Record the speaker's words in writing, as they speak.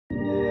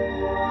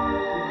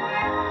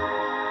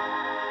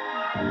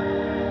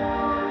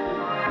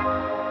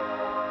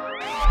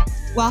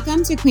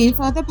Welcome to Queen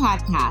Flow, the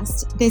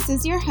podcast. This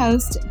is your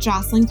host,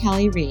 Jocelyn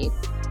Kelly Reed.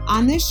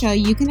 On this show,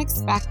 you can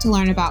expect to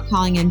learn about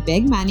calling in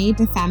big money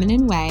the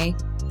feminine way,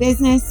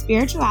 business,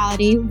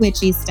 spirituality,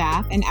 witchy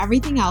stuff, and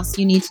everything else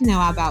you need to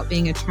know about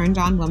being a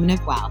turned-on woman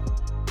of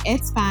wealth.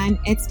 It's fun,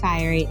 it's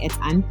fiery, it's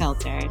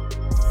unfiltered.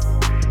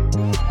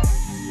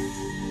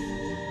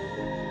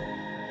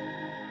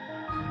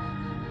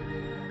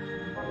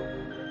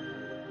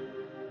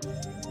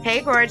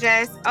 Hey,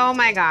 gorgeous. Oh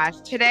my gosh.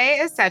 Today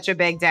is such a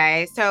big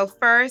day. So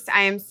first,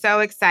 I am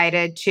so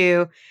excited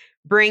to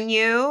bring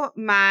you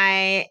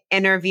my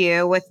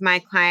interview with my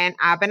client,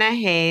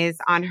 Abenaa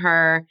on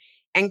her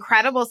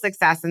incredible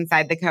success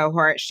inside the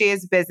cohort. She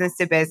is business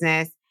to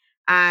business.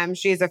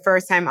 She's a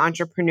first-time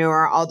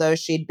entrepreneur, although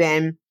she'd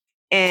been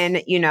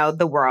in,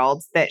 the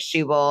world that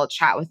she will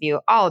chat with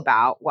you all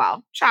about.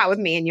 Well, chat with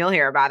me and you'll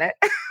hear about it.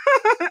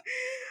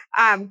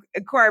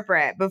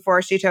 Corporate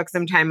before she took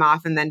some time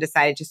off and then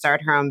decided to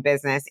start her own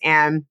business.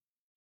 And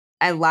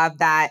I love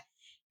that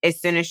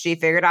as soon as she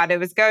figured out it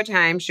was go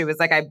time, she was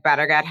like, I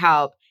better get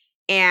help.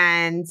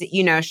 And,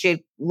 she had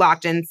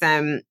locked in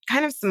some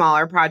kind of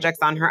smaller projects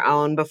on her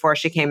own before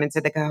she came into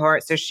the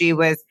cohort. So she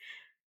was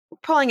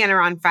pulling in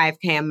around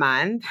 5K a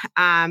month.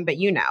 But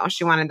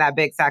she wanted that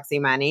big, sexy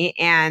money.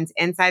 And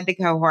inside the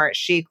cohort,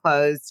 she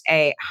closed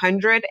a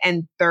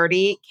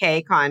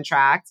 130K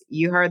contract.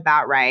 You heard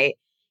that right.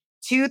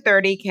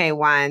 230K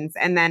ones.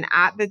 And then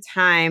at the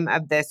time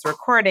of this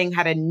recording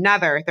had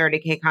another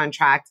 30K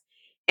contract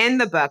in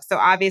the book. So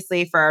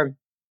obviously for,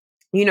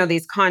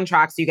 these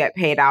contracts, you get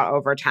paid out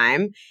over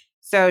time.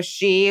 So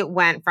she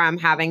went from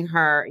having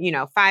her,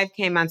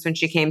 5K months when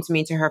she came to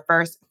me to her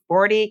first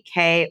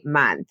 40K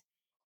month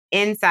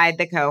inside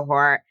the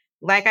cohort.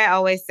 Like I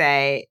always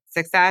say,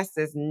 success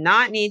does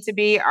not need to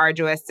be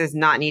arduous, does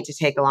not need to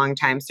take a long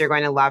time. So you're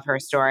going to love her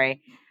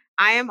story.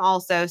 I am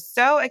also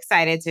so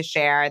excited to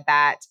share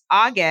that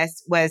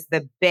August was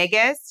the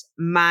biggest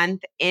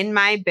month in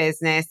my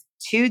business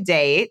to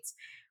date.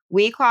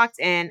 We clocked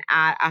in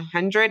at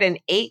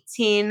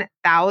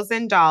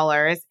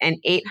 $118,000 and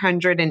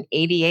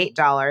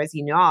 $888.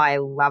 You know, I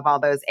love all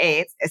those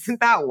eights.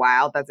 Isn't that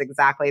wild? That's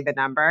exactly the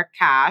number,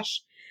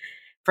 cash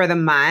for the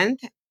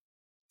month.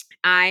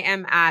 I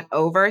am at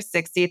over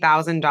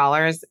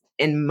 $60,000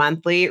 in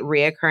monthly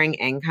reoccurring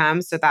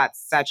income. So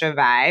that's such a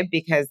vibe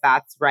because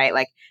that's right.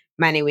 Like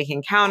money we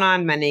can count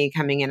on, money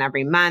coming in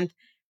every month.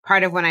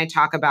 Part of when I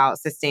talk about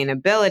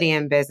sustainability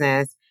in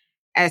business,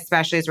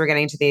 especially as we're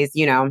getting to these,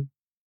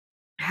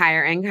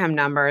 higher income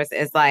numbers,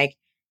 is like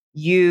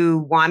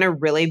you want to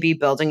really be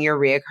building your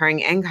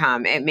reoccurring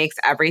income. It makes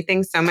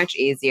everything so much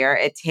easier.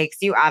 It takes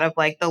you out of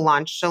like the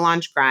launch to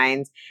launch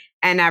grind.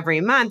 And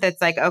every month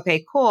it's like,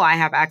 okay, cool. I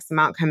have X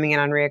amount coming in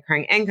on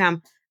reoccurring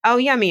income. Oh,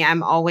 yummy.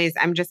 I'm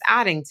just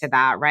adding to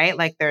that, right?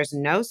 Like there's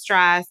no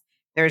stress.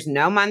 There's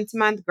no month to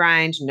month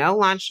grind, no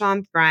launch to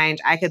month grind.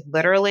 I could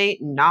literally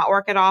not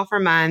work at all for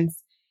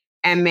months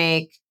and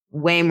make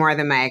way more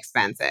than my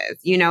expenses.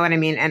 You know what I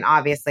mean? And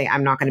obviously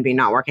I'm not going to be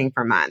not working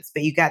for months,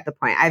 but you get the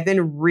point. I've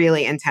been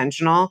really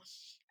intentional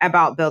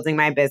about building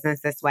my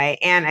business this way.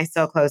 And I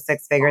still close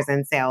 6 figures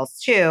in sales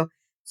too.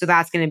 So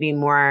that's going to be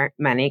more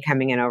money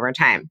coming in over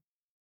time.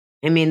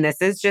 I mean,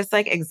 this is just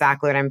like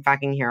exactly what I'm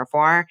fucking here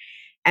for.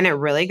 And it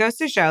really goes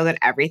to show that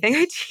everything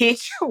I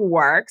teach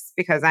works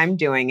because I'm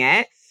doing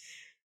it.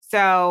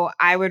 So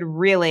I would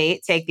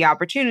really take the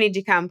opportunity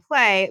to come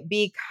play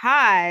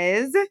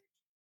because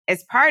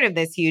as part of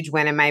this huge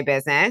win in my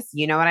business,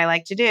 you know what I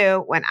like to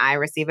do? When I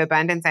receive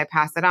abundance, I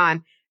pass it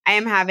on. I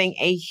am having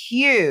a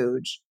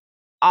huge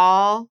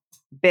all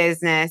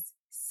business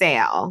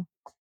sale.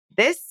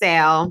 This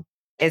sale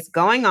is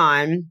going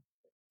on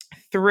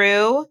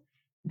through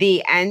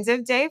the end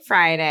of day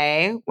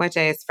Friday. Which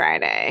day is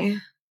Friday?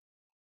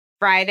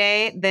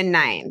 Friday the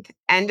 9th.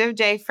 End of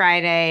day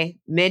Friday,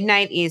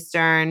 midnight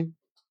Eastern.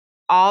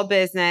 All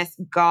business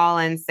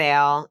gall-in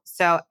sale.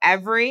 So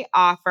every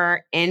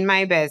offer in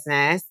my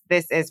business,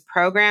 this is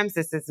programs,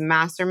 this is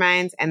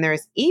masterminds, and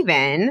there's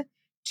even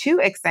 2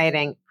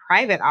 exciting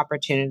private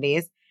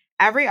opportunities.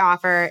 Every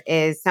offer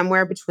is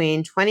somewhere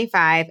between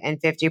 25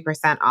 and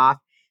 50% off.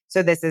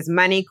 So this is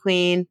Money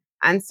Queen,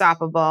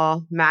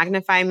 Unstoppable,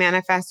 Magnify,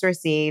 Manifest,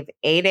 Receive,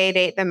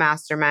 888 the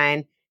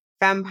Mastermind,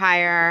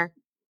 Fempire.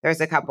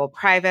 There's a couple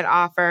private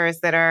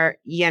offers that are,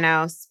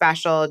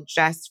 special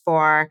just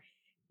for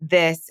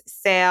this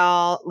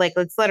sale. Like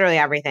it's literally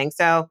everything.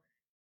 So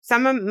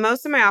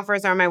most of my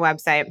offers are on my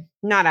website,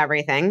 not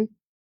everything.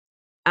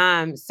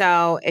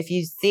 So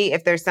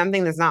if there's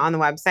something that's not on the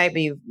website,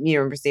 but you've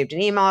received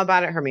an email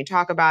about it, heard me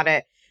talk about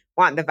it,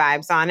 want the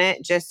vibes on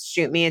it, just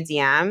shoot me a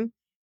DM.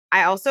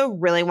 I also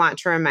really want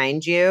to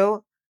remind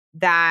you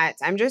that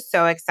I'm just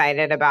so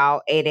excited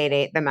about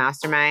 888 the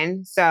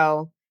Mastermind.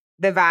 So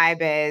the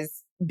vibe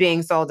is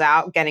being sold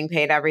out, getting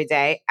paid every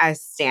day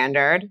as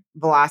standard,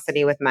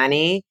 velocity with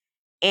money.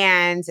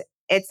 And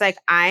it's like,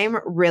 I'm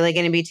really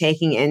going to be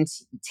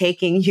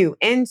taking you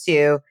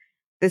into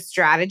the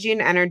strategy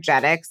and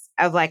energetics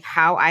of like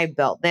how I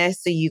built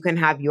this so you can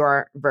have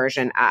your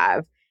version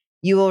of.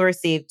 You will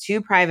receive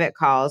 2 private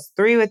calls,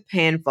 3 with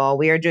Pay in Full.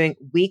 We are doing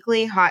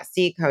weekly hot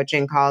seat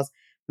coaching calls,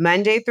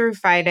 Monday through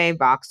Friday,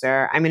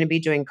 Voxer. I'm going to be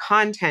doing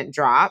content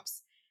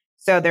drops.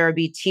 So there will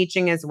be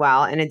teaching as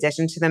well, in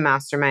addition to the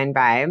mastermind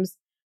vibes.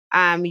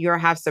 You'll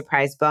have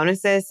surprise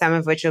bonuses, some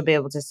of which you'll be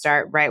able to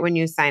start right when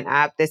you sign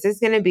up. This is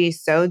going to be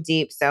so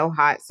deep, so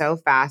hot, so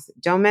fast.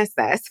 Don't miss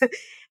this.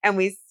 And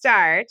we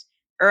start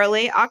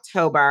early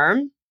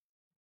October.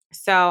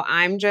 So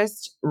I'm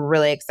just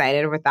really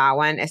excited with that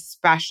one,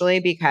 especially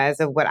because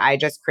of what I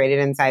just created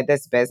inside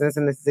this business.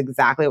 And this is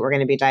exactly what we're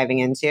going to be diving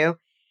into.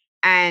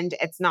 And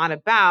it's not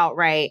about,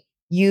 right,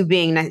 you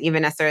being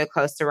even necessarily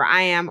close to where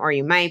I am, or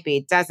you might be.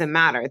 It doesn't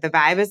matter. The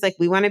vibe is like,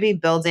 we want to be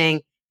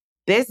building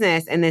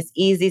business in this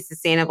easy,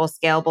 sustainable,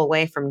 scalable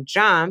way from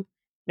jump,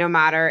 no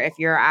matter if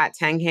you're at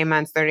 10K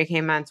months,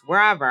 30K months,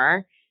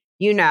 wherever,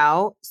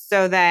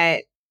 so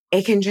that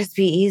it can just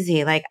be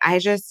easy. Like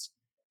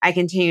I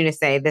continue to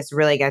say this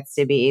really gets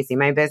to be easy.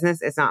 My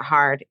business is not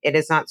hard. It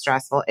is not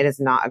stressful. It is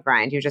not a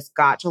grind. You just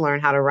got to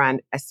learn how to run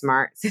a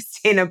smart,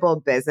 sustainable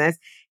business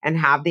and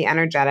have the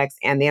energetics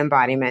and the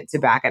embodiment to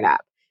back it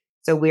up.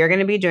 So we are going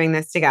to be doing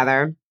this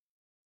together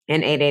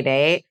in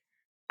 888.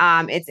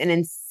 It's an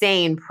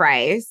insane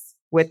price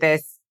with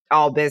this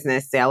all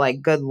business sale,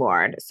 like good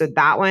Lord. So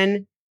that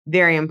one,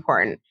 very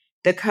important.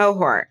 The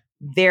cohort,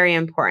 very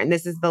important.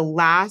 This is the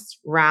last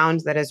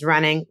round that is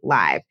running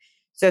live.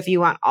 So if you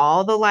want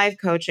all the live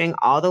coaching,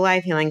 all the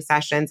live healing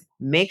sessions,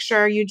 make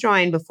sure you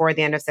join before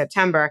the end of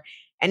September.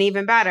 And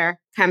even better,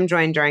 come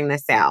join during the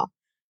sale.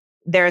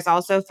 There's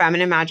also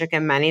Feminine Magic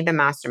and Money, the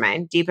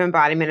mastermind, deep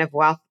embodiment of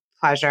wealth,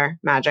 pleasure,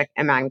 magic,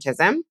 and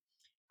magnetism.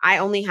 I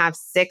only have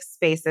 6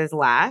 spaces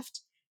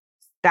left.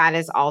 That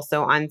is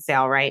also on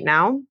sale right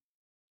now.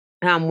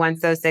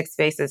 Once those 6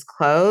 spaces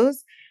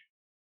close,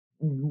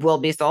 we'll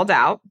be sold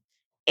out.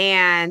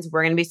 And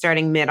we're going to be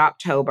starting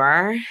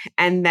mid-October.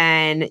 And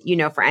then,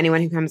 for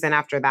anyone who comes in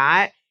after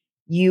that,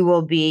 you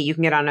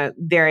can get on a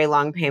very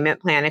long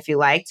payment plan if you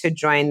like to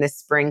join the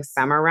spring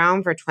summer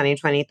round for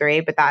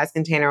 2023. But that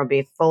container will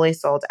be fully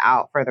sold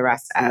out for the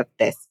rest of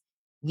this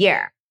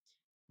year.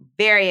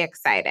 Very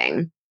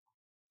exciting.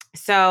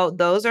 So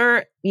those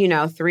are,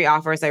 3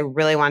 offers I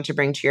really want to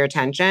bring to your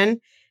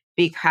attention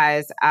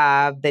because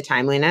of the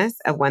timeliness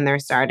of when they're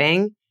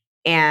starting,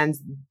 and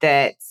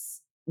that,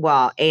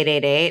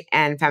 888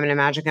 and Feminine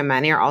Magic and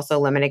Money are also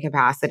limited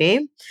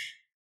capacity.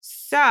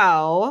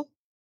 So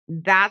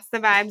that's the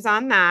vibes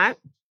on that.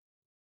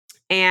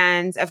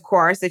 And of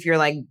course, if you're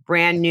like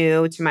brand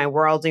new to my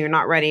world and you're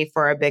not ready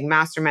for a big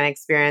mastermind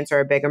experience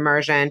or a big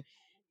immersion,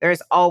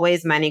 there's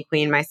always Money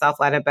Queen, my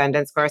self-led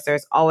abundance course.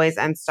 There's always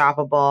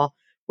Unstoppable,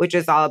 which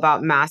is all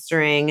about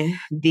mastering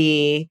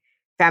the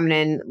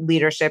feminine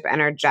leadership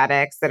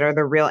energetics that are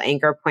the real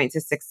anchor point to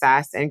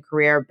success in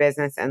career,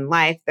 business, and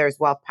life. There's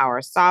Wealth,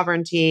 Power,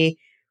 Sovereignty,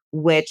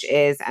 which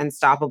is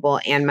Unstoppable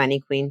and Money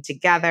Queen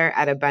together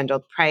at a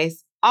bundled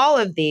price. All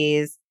of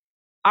these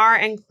are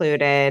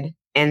included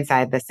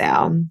inside the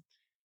sale.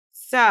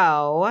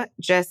 So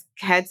just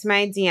head to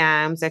my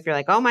DMs. If you're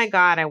like, oh my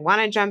God, I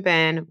want to jump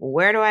in,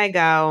 where do I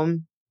go?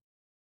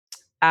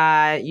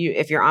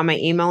 If you're on my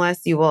email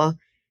list, you will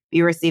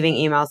be receiving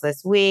emails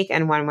this week.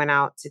 And one went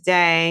out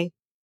today.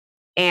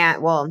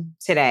 And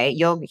today,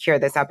 you'll hear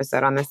this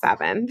episode on the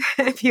 7th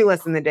if you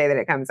listen the day that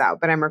it comes out,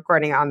 but I'm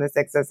recording it on the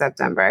 6th of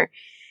September.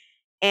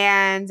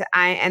 And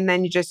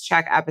then you just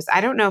check episode.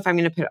 I don't know if I'm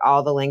going to put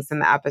all the links in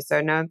the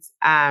episode notes.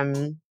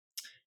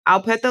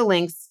 I'll put the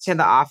links to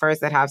the offers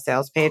that have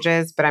sales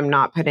pages, but I'm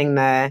not putting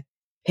the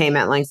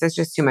payment links. It's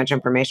just too much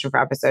information for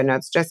episode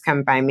notes. Just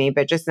come find me,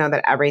 but just know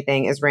that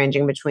everything is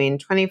ranging between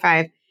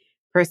 25%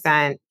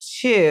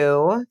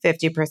 to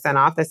 50%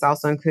 off. This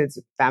also includes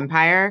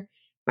Vampire,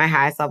 my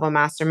highest level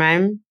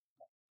mastermind,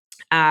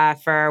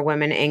 for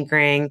women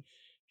anchoring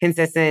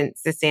consistent,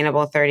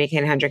 sustainable 30K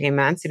and 100K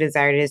months who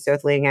desire to do so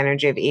with leading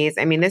energy of ease.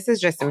 I mean, this is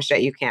just some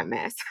shit you can't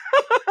miss.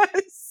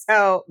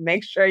 So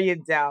make sure you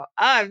don't. Oh,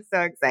 I'm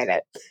so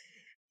excited.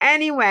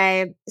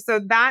 Anyway, so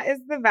that is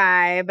the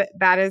vibe.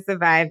 That is the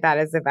vibe. That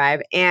is the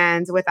vibe.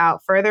 And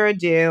without further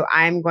ado,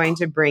 I'm going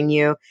to bring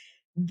you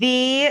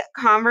the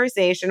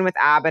conversation with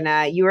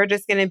Abenaa. You are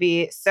just going to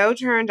be so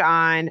turned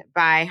on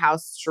by how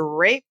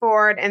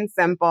straightforward and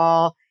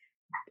simple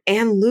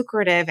and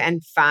lucrative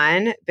and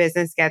fun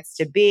business gets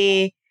to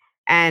be.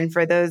 And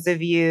for those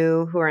of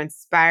you who are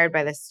inspired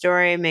by the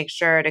story, make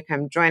sure to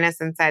come join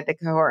us inside the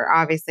cohort,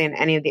 obviously, in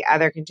any of the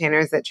other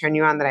containers that turn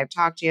you on that I've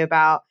talked to you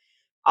about.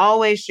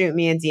 Always shoot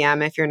me a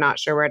DM if you're not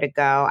sure where to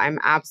go. I'm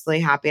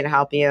absolutely happy to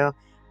help you.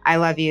 I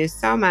love you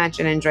so much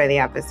and enjoy the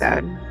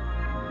episode.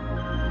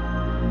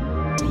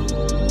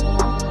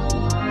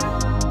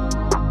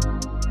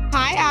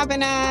 Hi,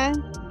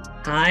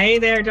 Abenaa. Hi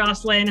there,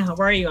 Jocelyn. How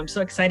are you? I'm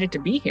so excited to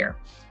be here.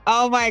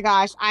 Oh my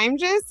gosh, I'm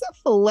just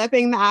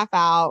flipping the F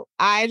out.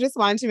 I just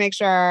wanted to make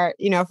sure,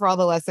 for all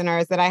the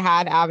listeners that I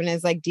had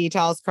Abenaa's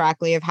details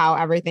correctly of how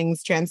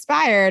everything's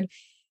transpired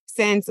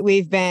since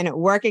we've been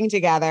working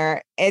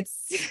together.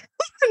 It's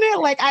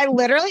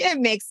it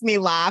makes me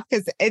laugh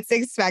because it's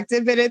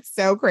expected, but it's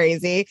so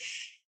crazy.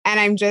 And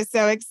I'm just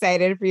so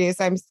excited for you.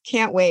 So I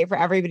can't wait for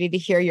everybody to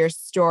hear your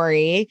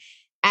story.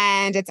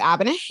 And it's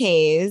Abenaa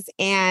Hayes,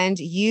 and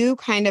you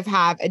kind of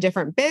have a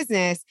different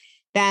business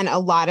than a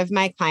lot of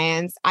my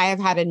clients. I have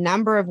had a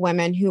number of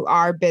women who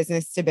are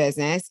business to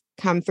business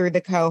come through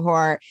the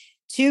cohort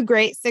to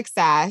great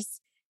success.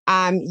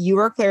 You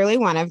are clearly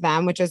one of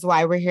them, which is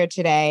why we're here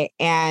today.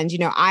 And,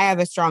 I have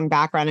a strong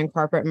background in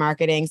corporate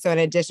marketing. So in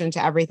addition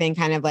to everything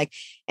kind of like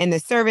in the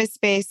service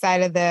space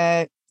side of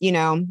the,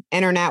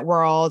 internet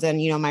world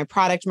and, my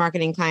product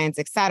marketing clients,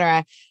 et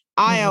cetera,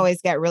 I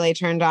always get really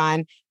turned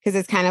on because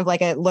it's kind of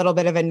like a little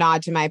bit of a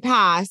nod to my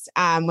past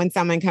when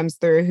someone comes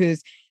through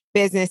who's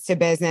business to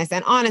business.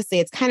 And honestly,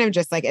 it's kind of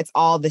just like, it's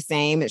all the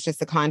same. It's just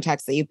the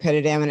context that you put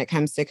it in when it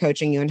comes to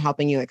coaching you and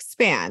helping you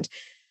expand.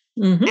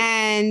 But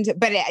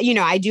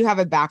I do have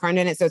a background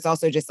in it. So it's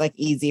also just like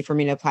easy for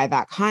me to apply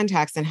that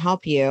context and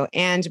help you.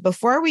 And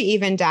before we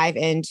even dive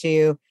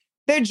into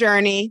the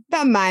journey,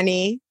 the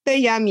money, the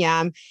yum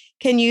yum,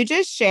 can you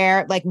just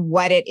share like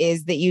what it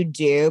is that you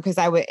do? Because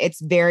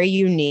it's very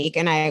unique.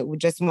 And I would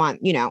just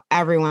want,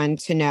 everyone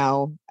to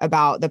know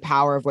about the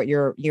power of what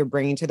you're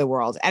bringing to the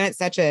world. And it's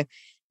such a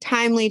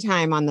timely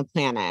time on the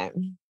planet.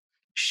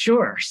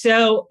 Sure.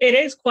 So it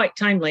is quite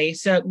timely.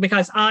 So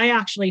because I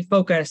actually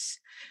focus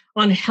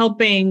on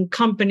helping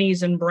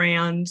companies and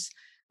brands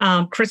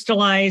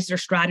crystallize their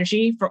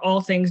strategy for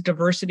all things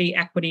diversity,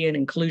 equity, and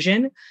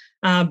inclusion,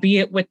 be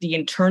it with the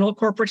internal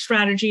corporate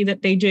strategy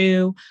that they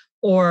do,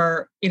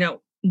 or,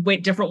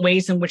 with different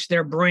ways in which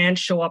their brands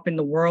show up in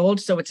the world.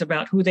 So it's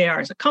about who they are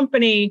as a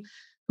company,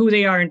 who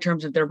they are in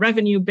terms of their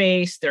revenue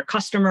base, their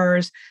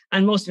customers,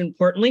 and most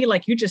importantly,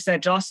 like you just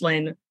said,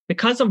 Jocelyn,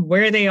 because of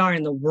where they are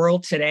in the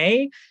world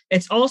today,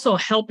 it's also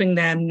helping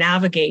them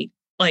navigate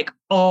like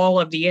all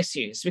of the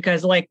issues,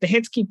 because like the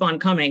hits keep on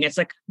coming. It's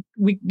like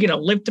we,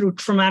 live through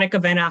traumatic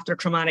event after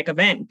traumatic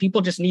event.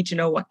 People just need to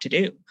know what to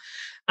do.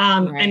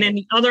 Right. And then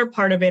the other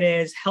part of it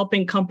is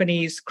helping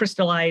companies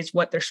crystallize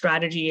what their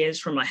strategy is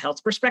from a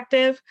health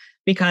perspective,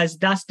 because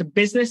that's the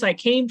business I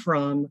came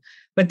from.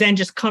 But then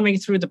just coming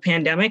through the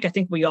pandemic, I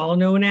think we all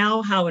know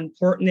now how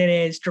important it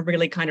is to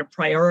really kind of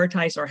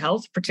prioritize our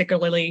health,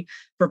 particularly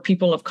for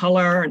people of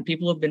color and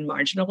people who've been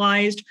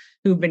marginalized,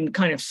 who've been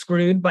kind of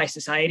screwed by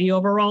society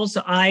overall.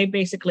 So I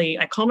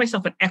call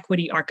myself an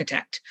equity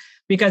architect,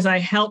 because I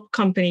help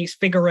companies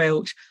figure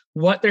out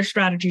what their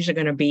strategies are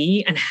going to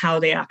be and how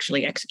they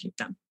actually execute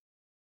them.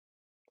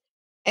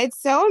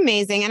 It's so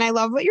amazing. And I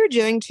love what you're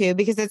doing too,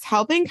 because it's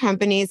helping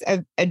companies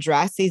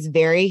address these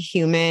very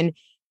human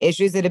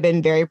issues that have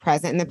been very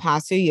present in the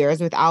past few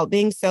years without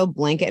being so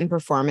blanket and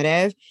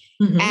performative.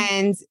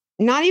 And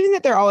not even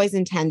that they're always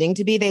intending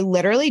to be, they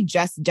literally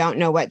just don't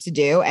know what to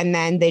do. And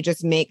then they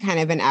just make kind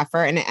of an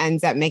effort and it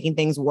ends up making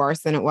things worse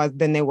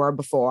than they were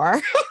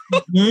before.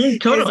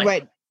 Totally. Is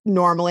what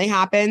normally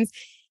happens.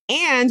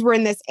 And we're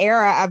in this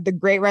era of the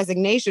Great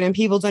Resignation, and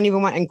people don't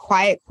even want and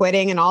quiet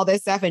quitting and all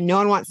this stuff, and no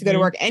one wants to go to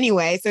work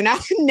anyway. So now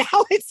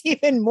it's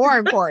even more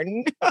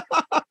important.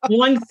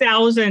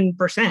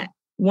 1,000%.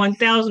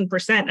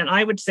 1,000%. And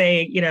I would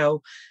say,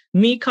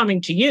 me coming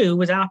to you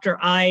was after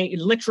I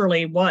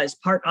literally was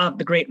part of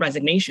the Great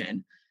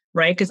Resignation,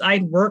 right? Because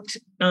I'd worked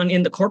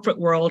in the corporate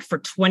world for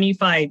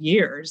 25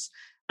 years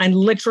and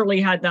literally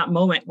had that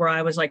moment where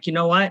I was like, you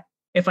know what?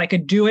 If I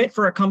could do it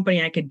for a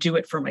company, I could do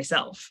it for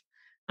myself.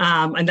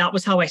 And that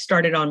was how I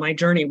started on my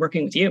journey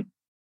working with you.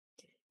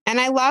 And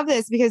I love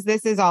this because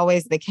this is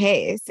always the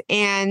case.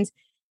 And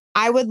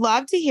I would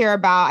love to hear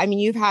about,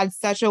 you've had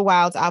such a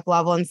wild up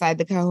level inside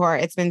the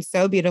cohort. It's been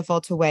so beautiful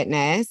to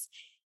witness.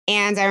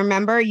 And I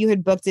remember you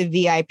had booked a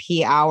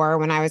VIP hour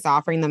when I was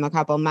offering them a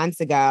couple months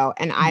ago.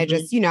 And I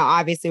just,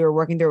 obviously we're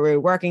working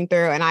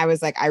through. And I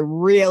was like, I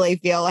really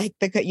feel like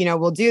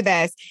we'll do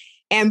this.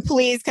 And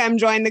please come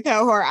join the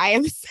cohort. I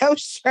am so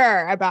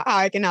sure about how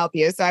I can help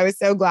you. So I was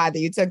so glad that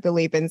you took the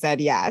leap and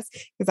said yes,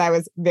 because I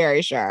was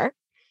very sure.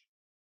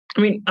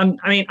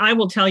 I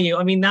will tell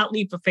you, that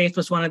leap of faith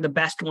was one of the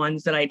best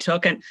ones that I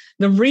took. And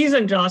the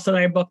reason, Joss, that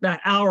I booked that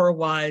hour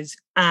was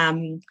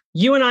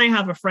you and I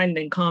have a friend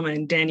in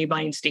common, Danny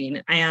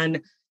Beinstein,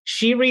 and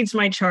she reads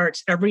my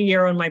charts every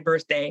year on my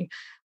birthday.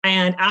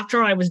 And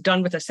after I was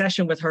done with a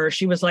session with her,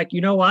 she was like,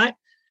 you know what?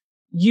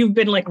 You've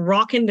been like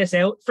rocking this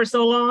out for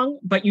so long,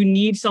 but you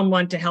need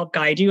someone to help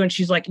guide you. And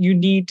she's like, you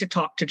need to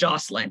talk to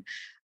Jocelyn.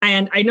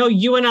 And I know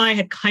you and I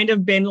had kind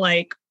of been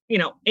like,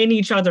 in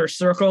each other's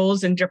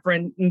circles in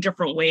different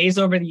ways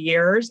over the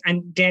years.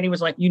 And Danny was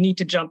like, you need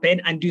to jump in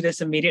and do this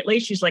immediately.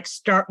 She's like,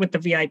 start with the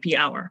VIP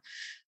hour.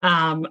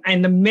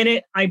 And the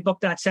minute I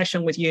booked that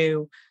session with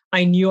you,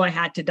 I knew I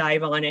had to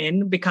dive on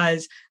in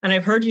because, and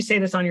I've heard you say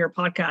this on your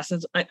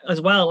podcast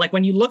as well, like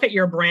when you look at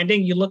your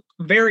branding, you look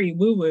very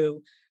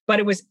woo-woo. But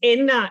it was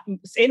in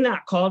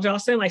that call,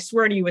 Jocelyn, I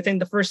swear to you, within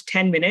the first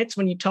 10 minutes,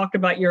 when you talked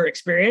about your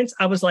experience,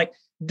 I was like,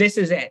 this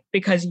is it.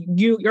 Because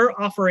your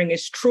offering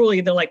is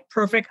truly the like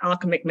perfect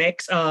alchemic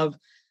mix of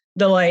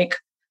the like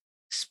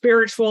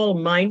spiritual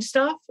mind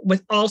stuff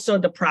with also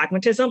the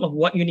pragmatism of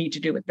what you need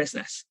to do with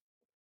business.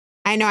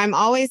 I know I'm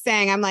always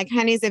saying, I'm like,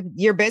 honeys, if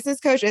your business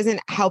coach isn't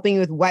helping you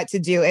with what to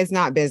do, it's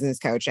not business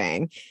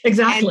coaching. And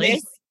Exactly.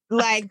 this,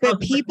 but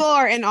people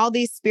are in all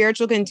these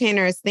spiritual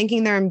containers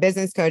thinking they're in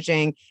business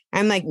coaching.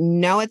 I'm like,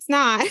 no, it's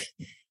not.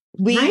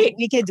 Right.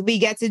 We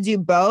get to do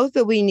both,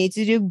 but we need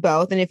to do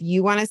both. And if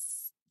you want to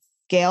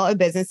scale a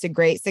business to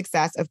great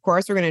success, of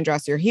course, we're going to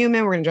address your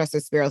human, we're going to address the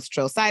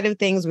spiritual side of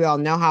things. We all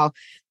know how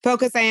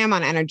focused I am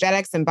on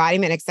energetics,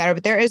 embodiment, et cetera,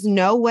 but there is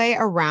no way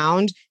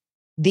around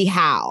the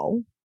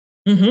how.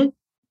 Mm-hmm.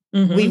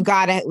 Mm-hmm. We've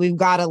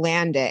got to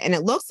land it. And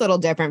it looks a little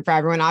different for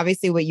everyone.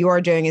 Obviously, what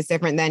you're doing is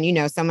different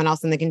than, someone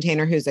else in the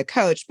container who's a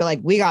coach, but like,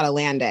 we got to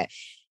land it.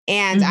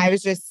 And Mm-hmm. I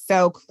was just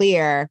so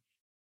clear.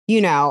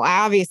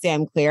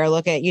 I'm clear.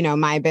 Look at,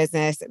 my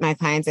business, my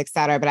clients, et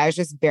cetera. But I was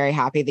just very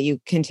happy that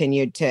you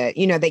continued to,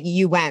 that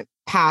you went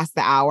past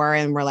the hour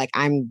and were like,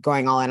 I'm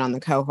going all in on the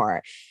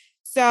cohort.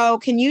 So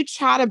can you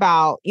chat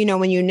about,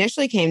 when you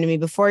initially came to me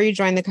before you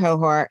joined the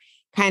cohort,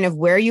 kind of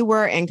where you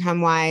were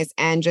income wise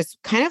and just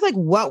kind of like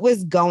what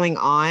was going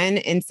on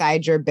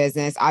inside your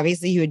business?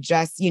 Obviously, you had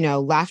just,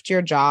 left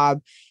your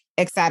job,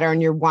 et cetera,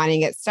 and you're wanting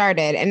to get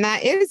started. And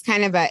that is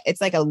kind of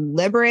it's like a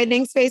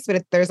liberating space,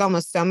 but there's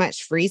almost so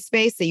much free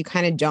space that you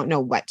kind of don't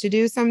know what to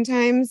do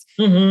sometimes.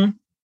 Mm-hmm.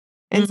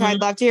 And so Mm-hmm.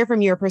 I'd love to hear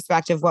from your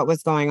perspective, what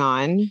was going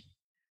on.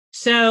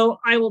 So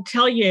I will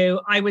tell you,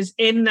 I was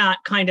in that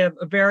kind of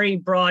a very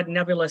broad,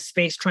 nebulous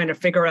space trying to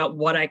figure out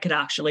what I could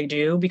actually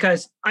do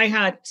because I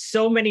had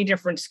so many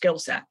different skill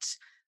sets,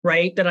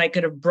 right, that I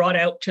could have brought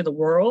out to the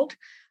world.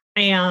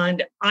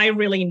 And I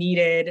really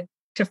needed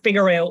to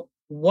figure out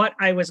what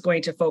I was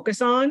going to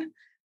focus on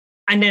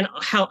and then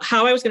how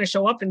I was going to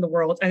show up in the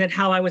world and then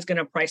how I was going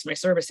to price my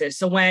services.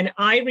 So when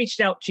I reached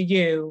out to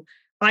you,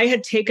 I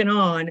had taken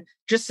on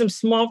just some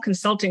small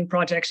consulting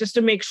projects just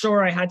to make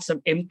sure I had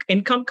some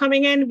income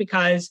coming in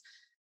because,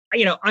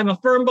 I'm a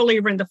firm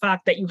believer in the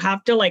fact that you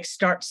have to like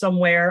start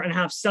somewhere and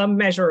have some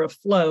measure of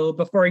flow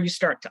before you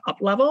start to up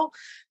level.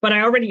 But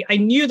I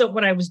knew that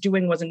what I was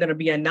doing wasn't going to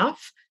be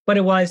enough, but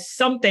it was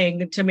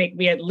something to make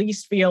me at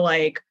least feel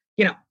like,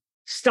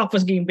 stuff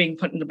was being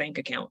put in the bank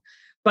account.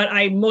 But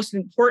I most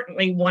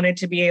importantly wanted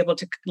to be able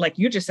to, like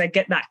you just said,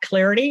 get that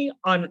clarity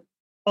on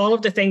all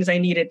of the things I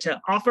needed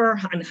to offer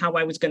and how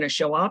I was going to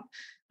show up.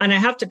 And I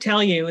have to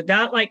tell you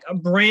that like a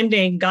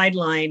branding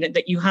guideline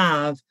that you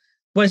have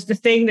was the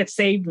thing that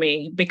saved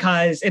me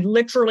because it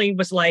literally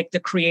was like the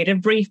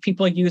creative brief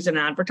people use in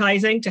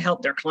advertising to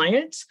help their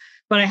clients.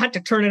 But I had to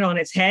turn it on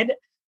its head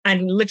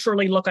and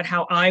literally look at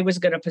how I was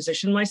going to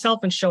position myself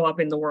and show up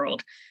in the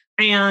world.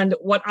 And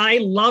what I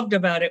loved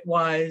about it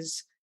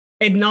was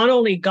it not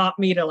only got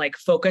me to like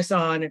focus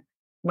on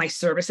my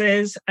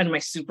services and my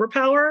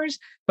superpowers,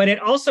 but it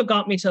also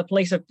got me to a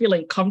place of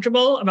feeling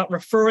comfortable about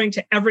referring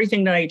to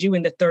everything that I do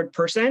in the third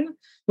person,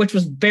 which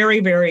was very,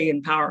 very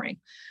empowering.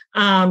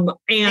 And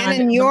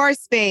in your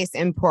space,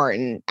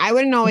 important. I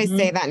wouldn't always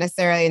say that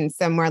necessarily in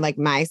somewhere like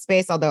my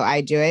space, although I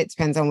do it.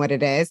 Depends on what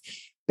it is.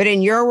 But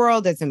in your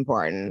world, it's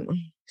important.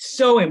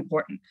 So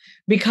important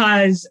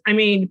because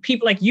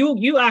people like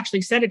you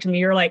actually said it to me.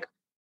 You're like,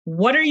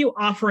 what are you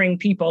offering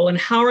people and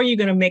how are you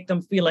going to make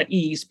them feel at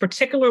ease,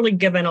 particularly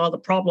given all the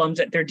problems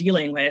that they're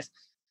dealing with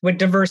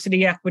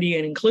diversity, equity,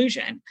 and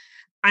inclusion?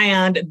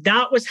 And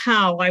that was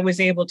how I was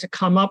able to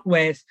come up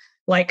with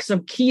like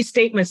some key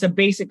statements that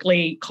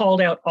basically called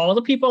out all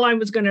the people I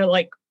was going to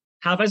like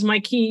have as my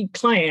key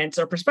clients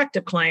or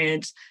prospective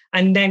clients,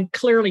 and then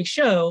clearly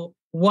show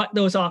what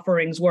those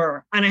offerings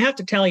were. And I have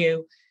to tell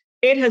you,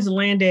 it has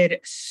landed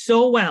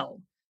so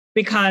well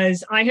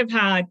because I have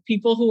had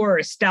people who are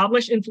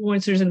established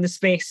influencers in the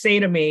space say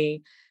to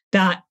me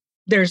that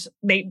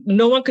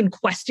no one can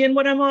question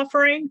what I'm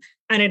offering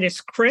and it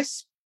is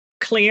crisp,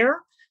 clear.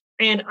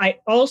 And I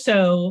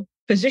also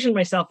position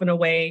myself in a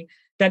way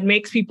that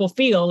makes people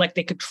feel like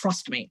they could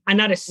trust me. And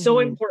that is so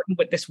important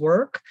with this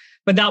work.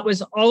 But that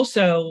was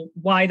also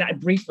why that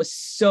brief was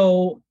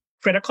so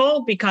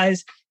critical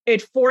because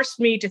it forced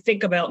me to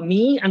think about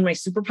me and my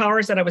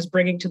superpowers that I was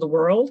bringing to the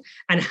world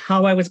and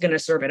how I was going to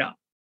serve it up.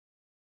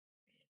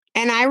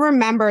 And I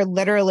remember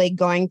literally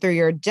going through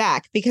your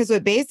deck because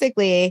what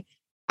basically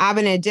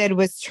Abenaa did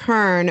was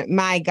turn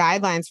my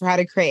guidelines for how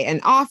to create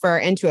an offer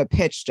into a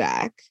pitch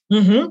deck,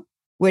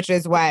 which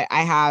is what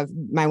I have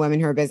my women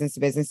who are business to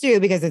business do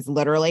because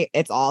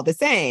it's all the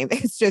same.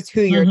 It's just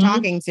who you're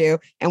talking to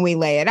and we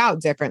lay it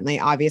out differently,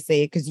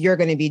 obviously, because you're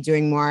going to be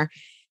doing more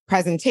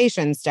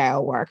presentation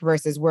style work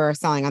versus we're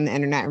selling on the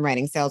internet and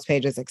writing sales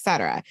pages, et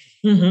cetera.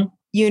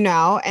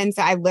 And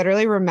so I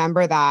literally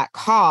remember that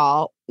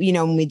call,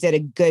 when we did a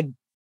good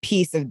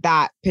piece of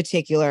that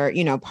particular,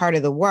 part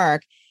of the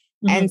work.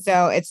 And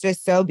so it's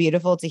just so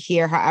beautiful to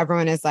hear how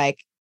everyone is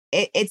like,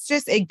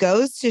 it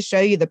goes to show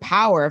you the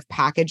power of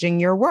packaging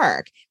your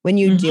work. When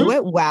you do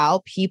it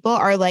well, people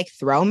are like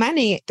throwing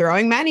money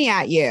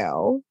at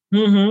you.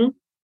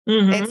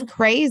 It's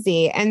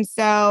crazy. And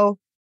so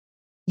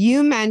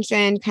you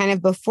mentioned kind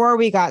of before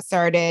we got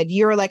started,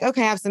 you were like,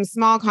 okay, I have some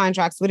small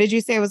contracts. What did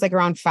you say? It was like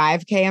around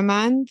 5K a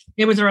month?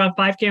 It was around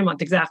 5K a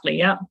month. Exactly.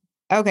 Yeah.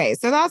 Okay,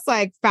 so that's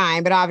like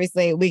fine, but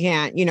obviously we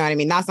can't, you know what I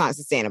mean? That's not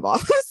sustainable.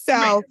 Right.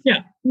 So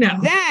Yeah. No.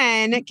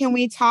 then can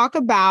we talk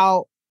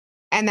about,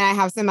 and then I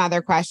have some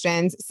other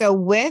questions. So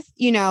with,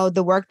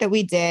 the work that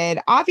we did,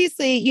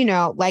 obviously,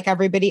 like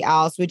everybody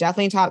else, we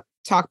definitely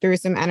talk through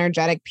some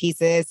energetic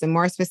pieces, some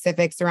more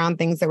specifics around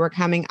things that were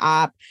coming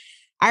up.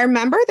 I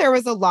remember there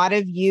was a lot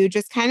of you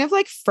just kind of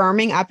like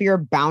firming up your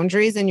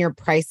boundaries and your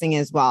pricing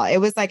as well. It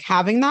was like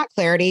having that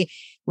clarity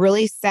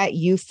really set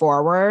you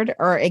forward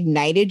or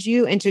ignited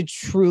you into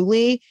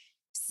truly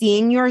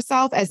seeing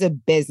yourself as a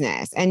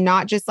business and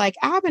not just like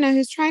Abenaa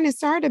who's trying to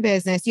start a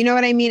business. You know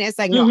what I mean? It's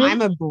like, no, Mm-hmm.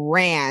 I'm a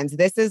brand.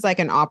 This is like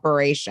an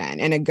operation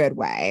in a good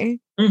way.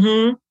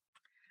 Mm-hmm.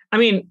 I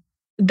mean,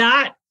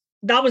 that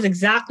was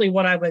exactly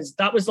what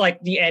that was like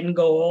the end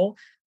goal.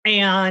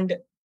 And,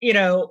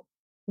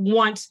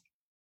 once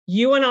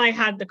you and I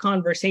had the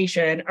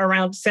conversation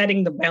around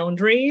setting the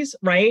boundaries,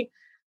 right?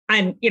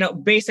 And,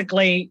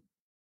 basically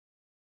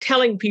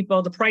telling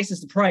people the price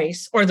is the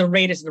price or the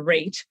rate is the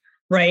rate,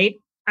 right?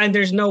 And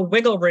there's no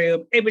wiggle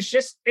room. It was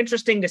just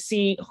interesting to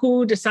see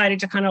who decided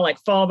to kind of like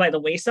fall by the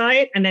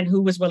wayside and then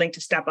who was willing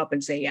to step up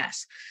and say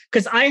yes.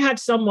 Because I had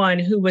someone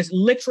who was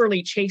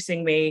literally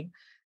chasing me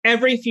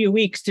every few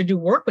weeks to do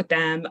work with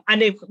them,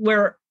 and they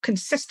were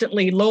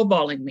consistently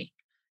lowballing me,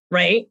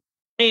 right?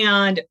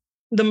 And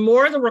the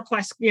more the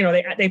request,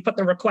 they put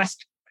the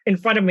request in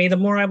front of me, the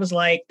more I was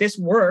like, this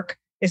work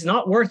is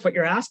not worth what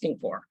you're asking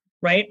for,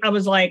 right? I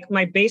was like,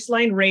 my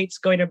baseline rate's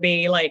going to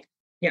be like,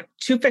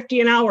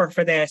 $250 an hour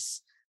for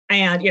this.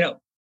 And,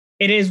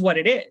 it is what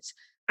it is.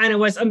 And it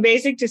was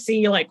amazing to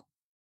see like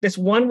this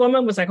one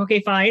woman was like,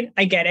 okay, fine,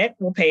 I get it.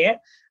 We'll pay it.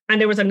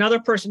 And there was another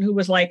person who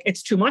was like,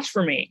 it's too much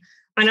for me.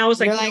 And I was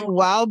You're like, like,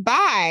 well,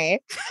 bye.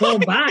 Well,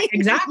 bye.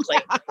 Exactly.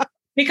 Yeah.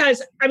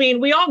 Because, I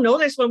mean, we all know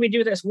this when we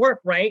do this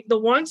work, right? The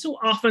ones who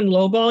often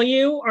lowball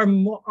you are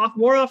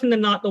more often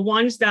than not the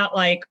ones that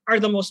like are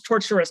the most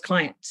torturous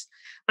clients.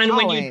 And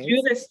when you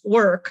do this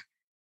work,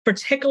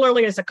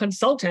 particularly as a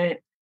consultant,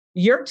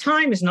 your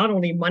time is not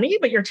only money,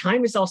 but your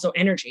time is also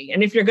energy.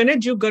 And if you're going to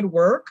do good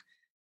work,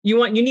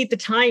 you need the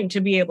time to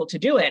be able to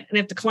do it. And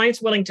if the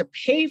client's willing to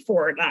pay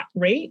for that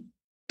rate,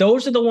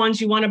 those are the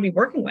ones you want to be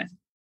working with.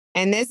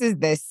 And this is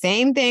the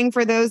same thing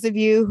for those of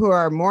you who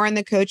are more in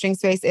the coaching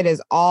space. It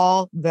is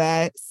all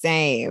the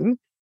same,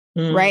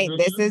 right?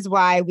 This is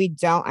why we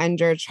don't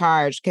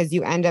undercharge, because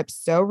you end up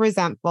so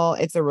resentful.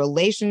 It's a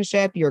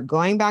relationship. You're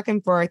going back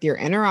and forth. You're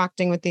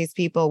interacting with these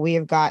people. We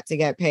have got to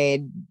get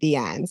paid, the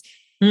ends.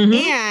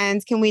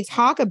 And can we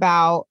talk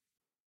about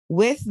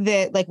with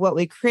like what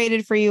we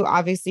created for you,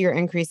 obviously your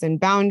increase in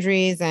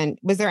boundaries, and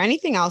was there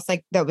anything else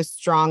like that was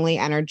strongly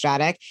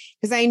energetic?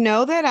 Because I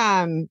know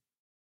that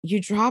you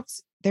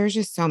dropped, there's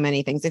just so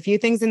many things, a few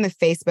things in the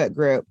Facebook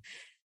group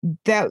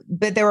but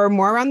there were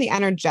more around the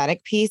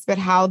energetic piece, but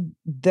how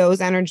those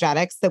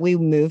energetics that we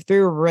move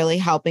through are really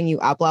helping you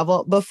up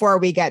level before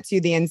we get to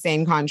the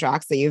insane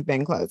contracts that you've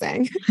been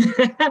closing.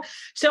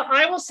 So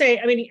I will say,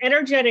 I mean, the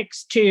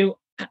energetics to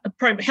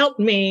help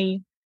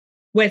me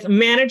with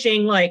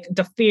managing like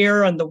the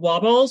fear and the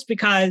wobbles,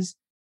 because,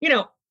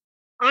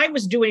 I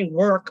was doing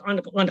work on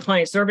the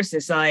client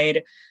services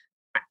side,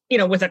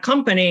 with a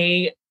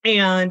company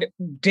and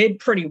did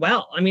pretty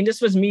well. I mean,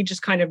 this was me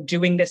just kind of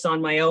doing this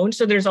on my own.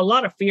 So there's a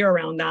lot of fear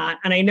around that.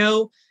 And I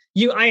know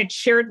I had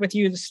shared with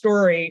you the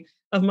story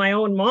of my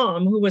own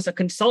mom, who was a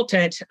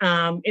consultant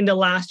in the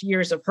last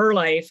years of her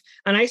life.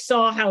 And I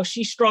saw how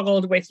she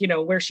struggled with,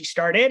 where she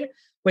started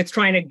with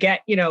trying to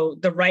get,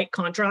 the right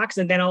contracts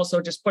and then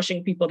also just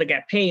pushing people to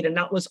get paid. And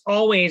that was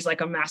always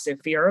like a massive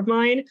fear of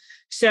mine.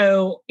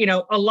 So,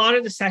 a lot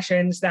of the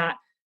sessions that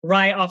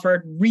Rye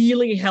offered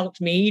really helped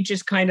me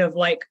just kind of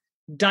like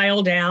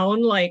dial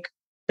down like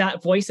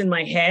that voice in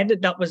my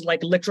head that was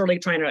like literally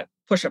trying to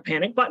push a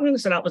panic button.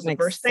 So that was the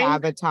first thing.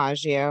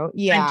 Sabotage you.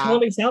 Yeah. And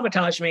totally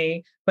sabotage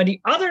me. But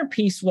the other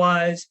piece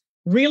was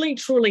really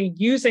truly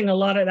using a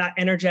lot of that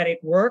energetic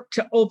work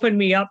to open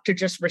me up to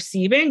just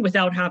receiving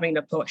without having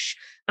to push.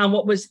 And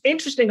what was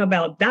interesting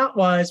about that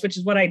was, which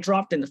is what I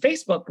dropped in the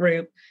Facebook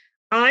group,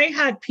 I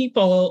had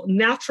people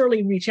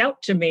naturally reach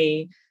out to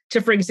me to,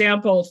 for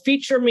example,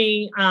 feature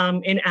me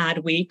in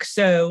Ad Week.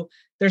 So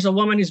there's a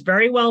woman who's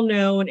very well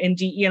known in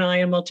DE&I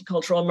and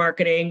multicultural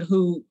marketing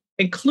who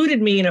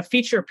included me in a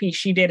feature piece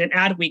she did in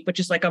Ad Week, which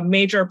is like a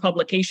major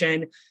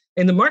publication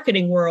in the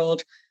marketing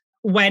world,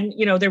 when,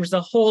 there was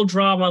a whole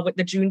drama with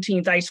the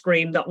Juneteenth ice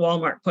cream that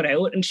Walmart put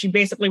out. And she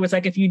basically was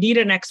like, if you need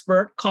an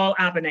expert, call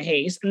Abenaa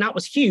Hayes. And that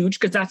was huge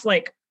because that's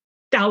like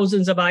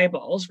thousands of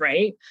eyeballs,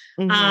 right?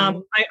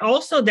 I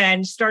also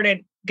then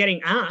started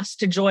getting asked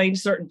to join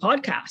certain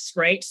podcasts,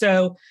 right?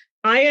 So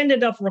I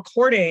ended up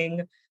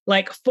recording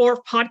like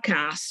 4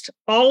 podcasts,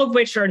 all of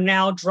which are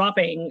now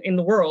dropping in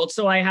the world.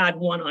 So I had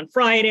one on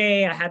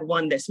Friday, I had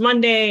one this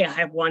Monday, I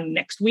have one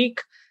next week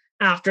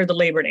after the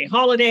Labor Day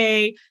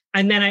holiday.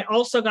 And then I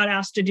also got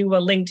asked to do a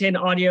LinkedIn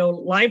audio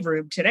live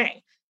room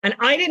today. And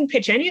I didn't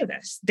pitch any of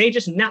this. They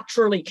just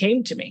naturally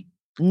came to me.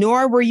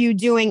 Nor were you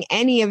doing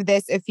any of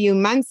this a few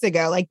months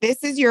ago. Like,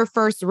 this is your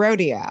first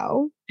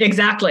rodeo.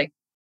 Exactly.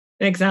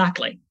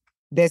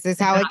 This is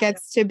how it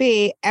gets to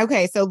be.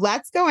 Okay, so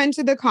let's go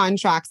into the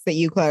contracts that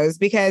you closed,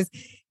 because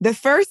the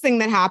first thing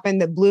that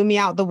happened that blew me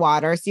out the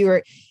water. So you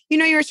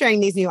were sharing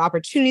these new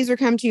opportunities were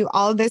coming to you,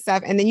 all of this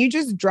stuff, and then you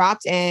just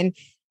dropped in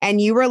and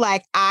you were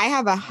like, I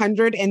have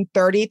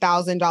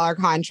 $130,000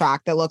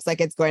 contract that looks like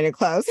it's going to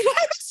close. And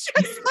I was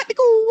just like,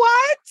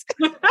 what?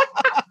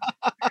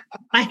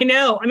 I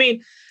know. I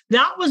mean,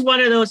 that was one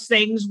of those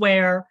things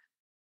where,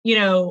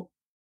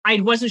 I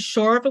wasn't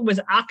sure if it was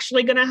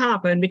actually going to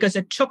happen because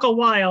it took a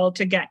while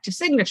to get to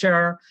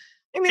signature.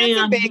 I mean,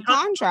 it's a big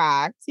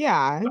contract.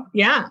 Yeah.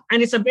 Yeah.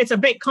 And it's a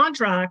big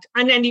contract.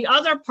 And then the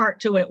other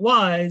part to it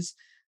was,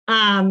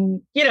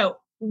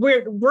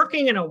 we're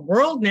working in a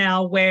world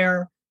now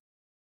where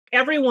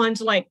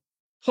everyone's like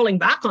pulling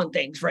back on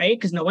things, right?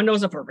 Because no one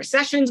knows if a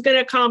recession's going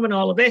to come and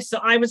all of this. So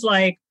I was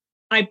like,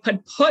 I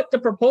put the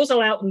proposal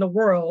out in the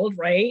world,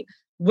 right,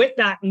 with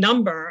that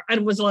number,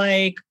 and was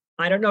like,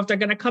 I don't know if they're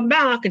going to come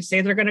back and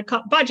say they're going to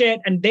cut budget.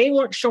 And they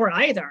weren't sure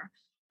either.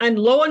 And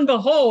lo and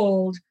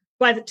behold,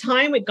 by the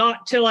time it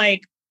got to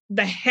like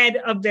the head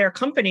of their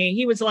company,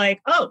 he was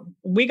like, oh,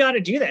 we got to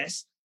do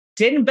this.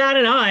 Didn't bat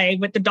an eye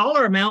with the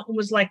dollar amount and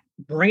was like,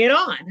 bring it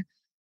on.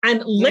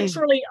 And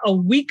literally a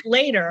week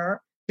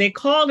later, they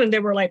called and they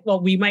were like,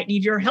 well, we might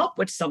need your help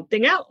with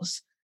something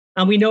else.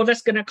 And we know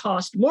that's going to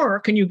cost more.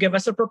 Can you give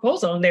us a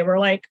proposal? And they were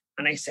like,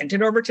 and I sent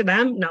it over to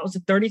them. And that was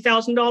a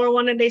 $30,000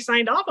 one. And they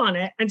signed off on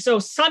it. And so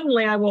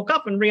suddenly I woke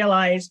up and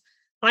realized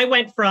I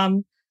went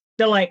from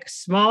the like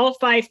small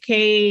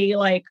 5K,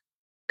 like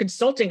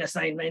consulting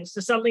assignments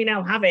to suddenly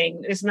now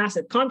having this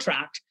massive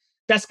contract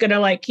that's going to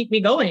like keep me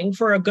going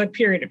for a good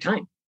period of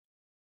time.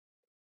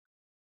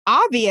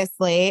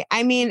 Obviously.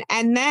 I mean,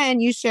 and then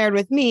you shared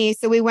with me.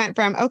 So we went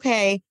from,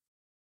 okay,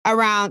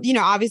 around,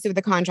 obviously with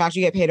the contract,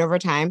 you get paid over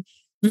time.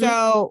 Mm-hmm.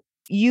 So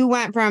you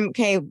went from,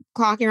 okay,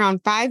 clocking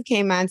around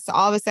 5K months to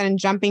all of a sudden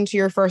jumping to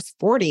your first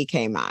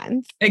 40K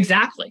month.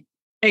 Exactly.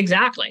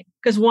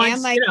 Because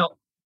once,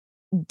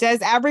 does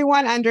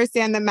everyone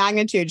understand the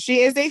magnitude?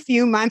 She is a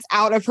few months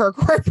out of her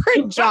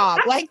corporate job.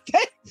 Like,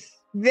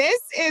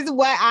 this is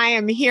what I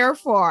am here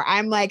for.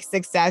 I'm like,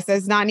 success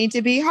does not need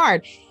to be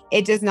hard.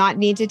 It does not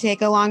need to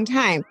take a long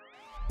time.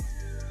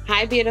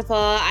 Hi, beautiful.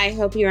 I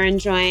hope you're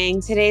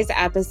enjoying today's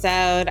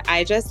episode.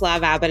 I just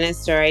love Abenaa's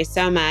story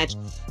so much.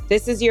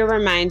 This is your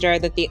reminder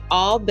that the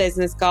all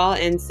business call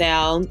in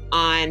sale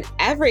on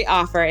every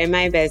offer in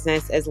my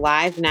business is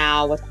live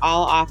now, with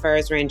all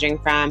offers ranging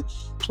from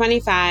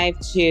 25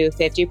 to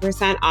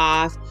 50%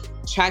 off.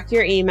 Check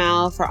your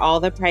email for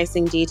all the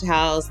pricing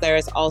details. There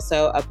is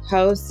also a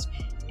post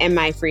in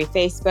my free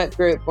Facebook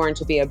group, Born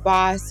to Be a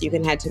Boss. You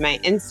can head to my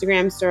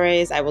Instagram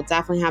stories. I will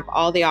definitely have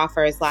all the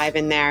offers live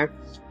in there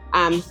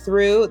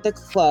through the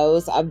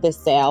close of the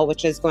sale,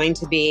 which is going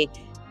to be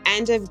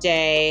end of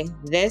day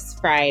this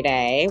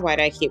Friday. Why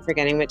do I keep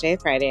forgetting what day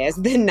Friday is?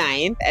 The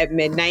 9th at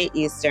midnight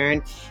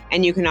Eastern.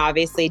 And you can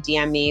obviously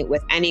DM me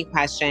with any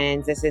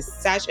questions. This is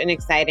such an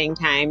exciting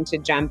time to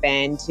jump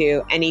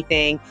into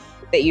anything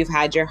that you've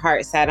had your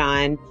heart set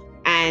on.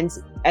 And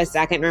a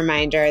second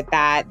reminder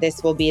that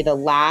this will be the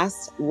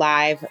last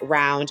live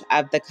round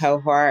of the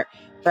cohort.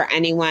 For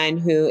anyone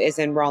who is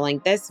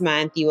enrolling this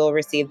month, you will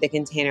receive the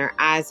container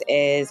as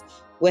is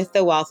with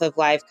the wealth of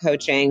live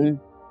coaching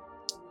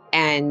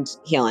and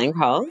healing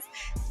calls.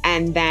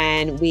 And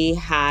then we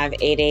have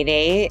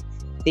 888,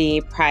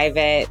 the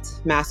private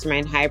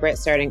mastermind hybrid,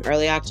 starting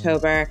early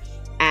October.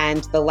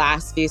 And the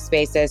last few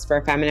spaces for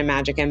Feminine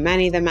Magic and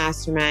Money, the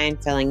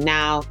mastermind, filling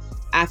now.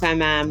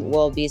 FMM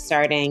will be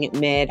starting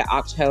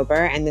mid-October.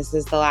 And this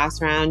is the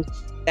last round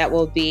that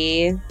will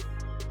be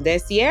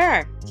this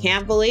year.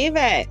 Can't believe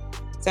it.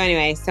 So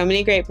anyway, so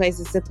many great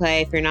places to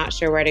play. If you're not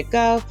sure where to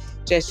go,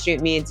 just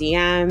shoot me a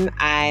DM.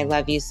 I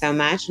love you so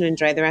much and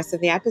enjoy the rest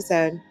of the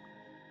episode.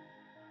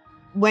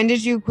 When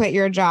did you quit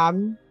your job?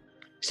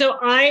 So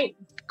I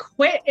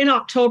quit in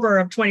October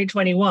of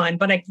 2021,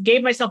 but I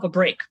gave myself a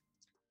break,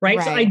 right?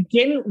 So I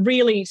didn't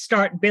really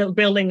start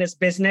building this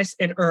business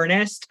in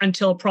earnest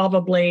until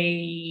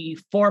probably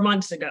 4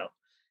 months ago.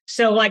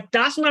 So like,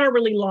 that's not a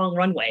really long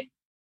runway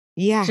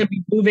to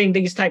be moving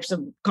these types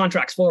of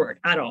contracts forward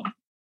at all.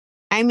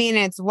 I mean,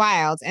 it's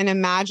wild. And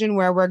imagine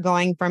where we're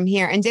going from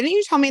here. And didn't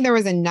you tell me there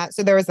was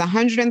so there was the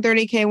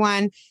 130K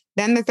one,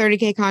 then the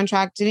 30K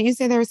contract. Didn't you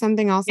say there was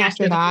something else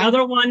after that?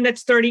 Another one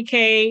that's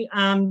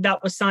 30K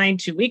that was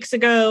signed 2 weeks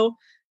ago.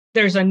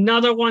 There's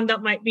another one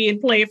that might be in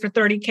play for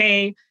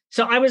 30K.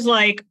 So I was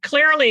like,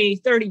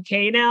 clearly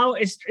 30K now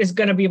is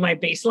going to be my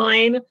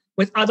baseline,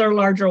 with other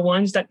larger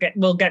ones that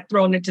will get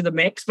thrown into the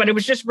mix. But it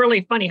was just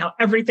really funny how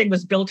everything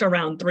was built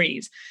around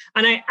threes.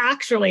 And I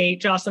actually,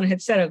 Jocelyn,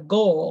 had set a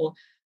goal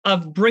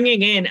of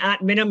bringing in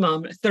at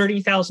minimum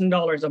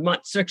 $30,000 a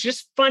month. So it's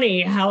just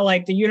funny how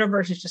like the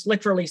universe is just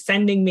literally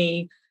sending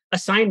me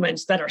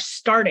assignments that are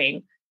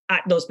starting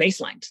at those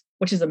baselines,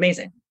 which is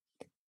amazing.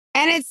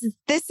 And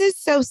this is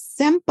so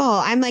simple.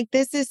 I'm like,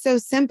 this is so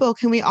simple.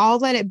 Can we all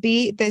let it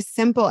be this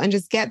simple and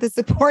just get the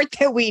support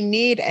that we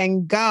need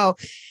and go?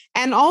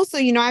 And also,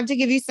 I have to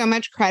give you so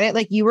much credit.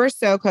 Like, you were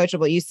so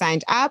coachable. You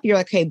signed up. You're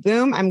like, okay,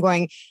 boom, I'm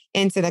going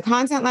into the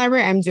content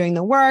library. I'm doing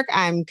the work.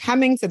 I'm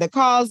coming to the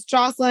calls.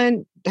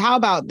 Jocelyn, how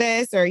about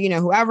this? Or,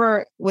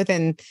 whoever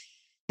within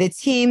the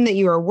team that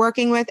you were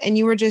working with. And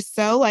you were just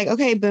so like,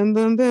 okay, boom,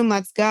 boom, boom,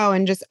 let's go.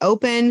 And just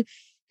open.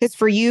 Because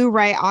for you,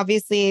 right,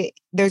 obviously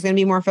there's going to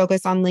be more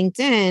focus on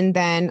LinkedIn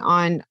than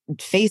on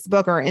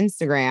Facebook or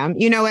Instagram.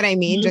 You know what I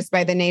mean? Just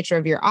by the nature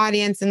of your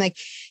audience. And like,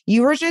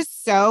 you were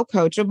just so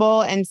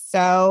coachable and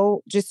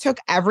so just took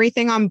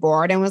everything on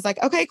board and was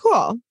like, okay,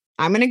 cool,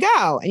 I'm going to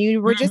go. And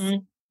you were just,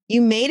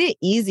 you made it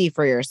easy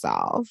for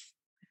yourself.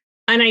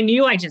 And I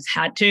knew I just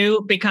had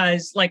to,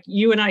 because like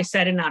you and I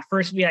said in that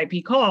first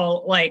VIP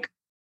call, like,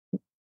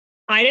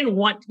 I didn't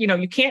want,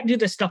 you can't do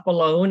this stuff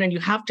alone, and you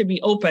have to be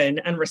open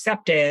and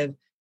receptive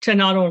to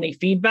not only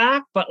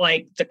feedback, but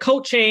like the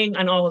coaching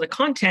and all of the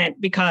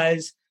content,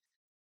 because,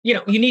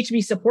 you need to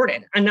be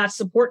supported. And that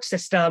support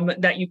system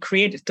that you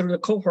created through the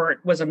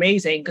cohort was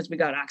amazing, because we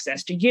got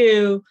access to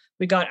you,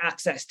 we got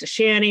access to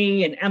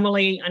Shani and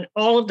Emily and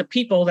all of the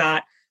people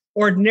that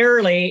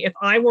ordinarily, if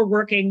I were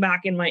working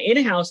back in my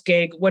in-house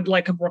gig, would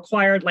like have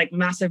required like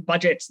massive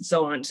budgets and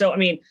so on. So, I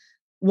mean,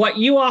 what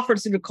you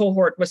offered through the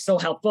cohort was so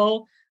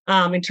helpful.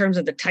 In terms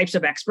of the types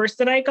of experts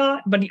that I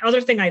got. But the other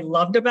thing I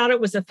loved about it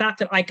was the fact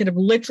that I could have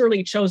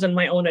literally chosen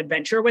my own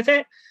adventure with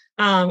it,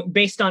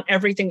 based on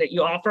everything that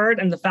you offered,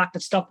 and the fact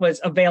that stuff was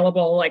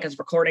available like as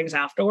recordings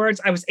afterwards.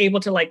 I was able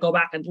to like go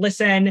back and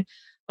listen,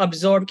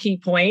 absorb key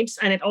points.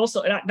 And it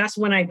also, that's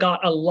when I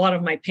got a lot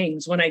of my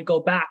pings, when I go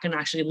back and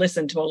actually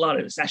listen to a lot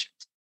of the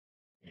sessions.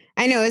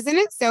 I know. Isn't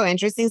it so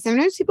interesting?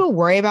 Sometimes people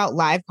worry about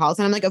live calls.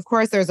 And I'm like, of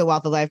course, there's a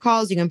wealth of live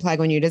calls. You can plug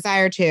when you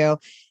desire to.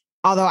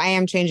 Although I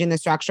am changing the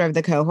structure of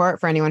the cohort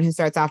for anyone who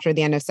starts after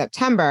the end of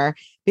September,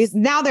 because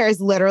now there is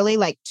literally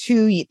like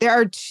 2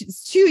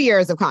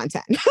 years of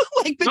content,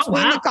 like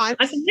between the content.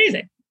 That's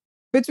amazing.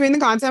 Between the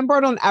content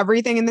portal and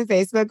everything in the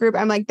Facebook group.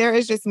 I'm like, there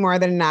is just more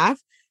than enough.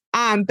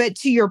 But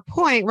to your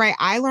point, right,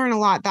 I learn a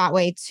lot that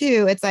way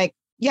too. It's like,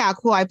 yeah,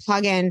 cool, I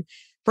plug in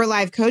for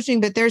live coaching,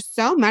 but there's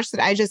so much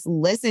that I just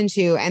listen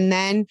to. And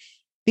then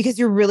because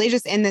you're really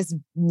just in this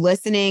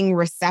listening,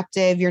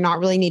 receptive, you're not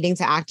really needing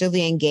to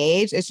actively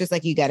engage. It's just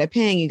like you get a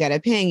ping, you get a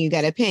ping, you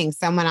get a ping.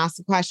 Someone asks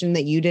a question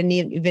that you didn't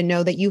even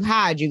know that you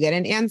had, you get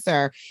an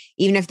answer,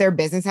 even if their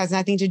business has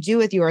nothing to do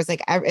with you, or it's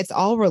like, it's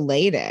all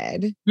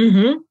related.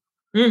 And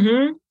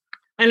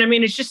I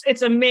mean,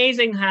 it's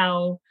amazing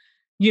how,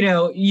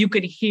 you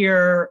could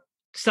hear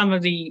some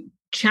of the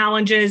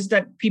challenges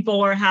that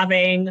people are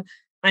having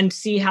and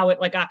see how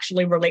it like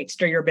actually relates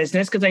to your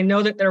business. Because I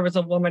know that there was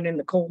a woman in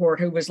the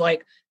cohort who was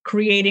like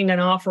creating an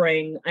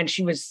offering and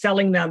she was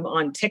selling them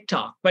on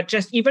TikTok, but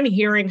just even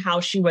hearing how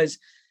she was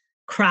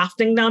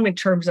crafting them in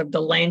terms of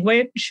the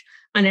language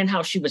and then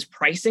how she was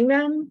pricing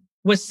them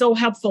was so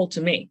helpful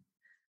to me,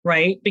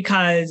 right?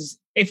 Because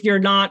if you're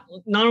not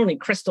only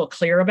crystal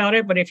clear about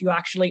it, but if you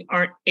actually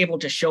aren't able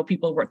to show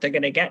people what they're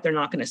going to get, they're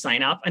not going to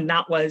sign up. And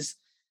that was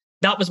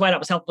why that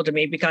was helpful to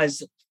me,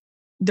 because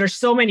there's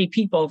so many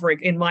people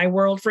in my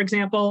world, for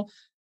example,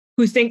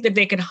 who think that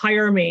they could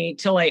hire me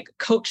to like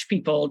coach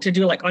people to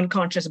do like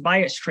unconscious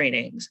bias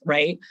trainings,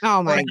 right?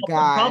 Oh my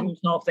God. Problem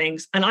solve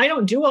things. And I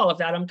don't do all of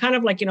that. I'm kind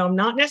of like, I'm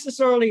not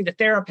necessarily the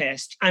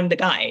therapist, I'm the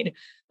guide.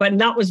 But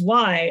that was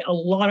why a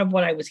lot of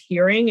what I was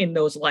hearing in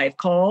those live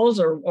calls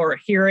or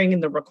hearing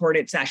in the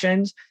recorded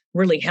sessions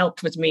really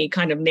helped with me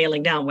kind of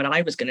nailing down what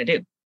I was going to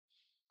do.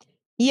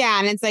 Yeah.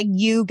 And it's like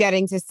you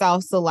getting to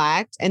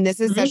self-select. And this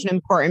is such an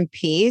important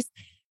piece.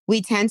 We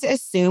tend to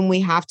assume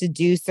we have to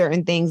do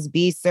certain things,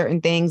 be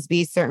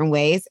certain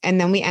ways. And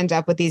then we end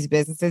up with these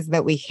businesses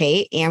that we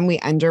hate and we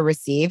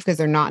under-receive because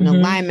they're not in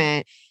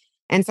alignment.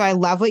 And so I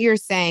love what you're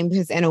saying,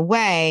 because in a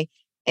way,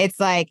 it's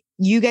like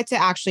you get to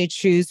actually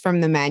choose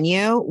from the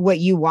menu what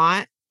you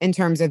want in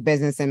terms of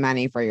business and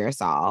money for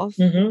yourself.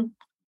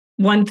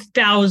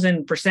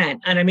 1000%.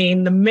 And I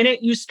mean, the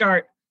minute you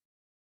start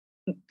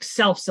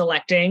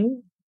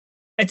self-selecting,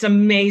 it's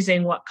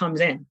amazing what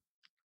comes in,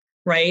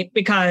 right?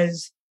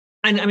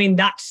 And I mean,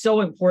 that's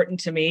so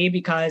important to me,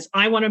 because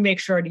I want to make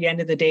sure at the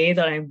end of the day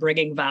that I'm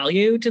bringing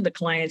value to the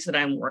clients that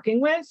I'm working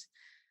with,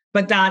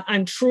 but that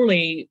I'm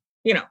truly,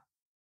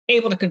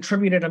 able to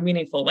contribute in a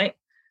meaningful way,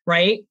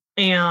 right?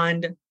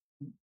 And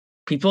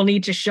people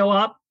need to show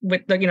up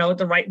with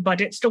the right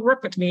budgets to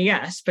work with me,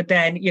 yes. But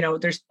then,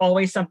 there's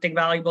always something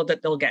valuable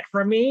that they'll get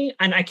from me.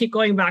 And I keep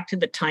going back to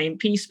the time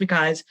piece,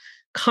 because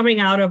coming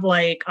out of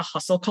like a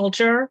hustle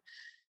culture,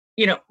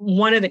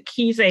 one of the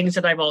key things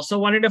that I've also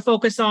wanted to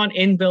focus on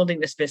in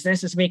building this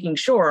business is making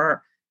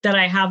sure that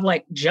I have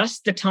like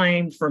just the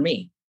time for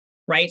me,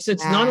 right? So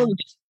it's not only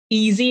just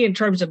easy in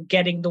terms of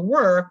getting the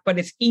work, but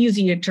it's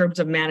easy in terms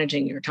of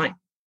managing your time.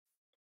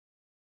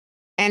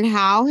 And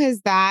how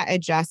has that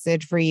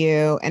adjusted for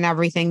you and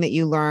everything that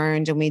you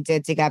learned and we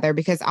did together?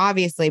 Because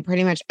obviously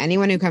pretty much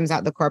anyone who comes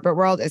out the corporate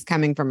world is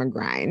coming from a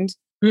grind.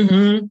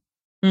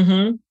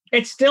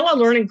 It's still a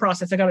learning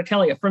process, I got to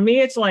tell you. For me,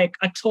 it's like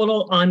a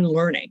total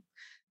unlearning.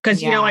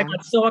 Because, I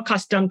got so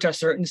accustomed to a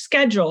certain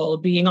schedule,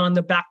 being on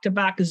the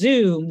back-to-back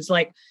Zooms,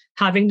 like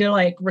having to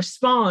like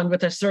respond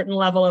with a certain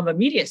level of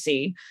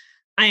immediacy.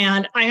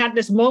 And I had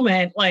this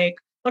moment like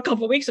a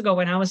couple of weeks ago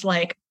when I was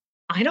like,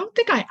 I don't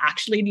think I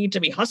actually need to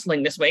be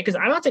hustling this way because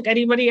I don't think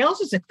anybody else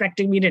is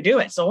expecting me to do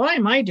it. So why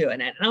am I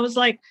doing it? And I was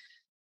like,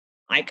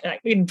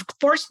 it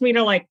forced me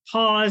to like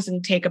pause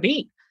and take a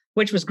beat,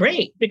 which was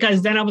great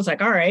because then I was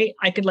like, all right,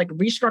 I could like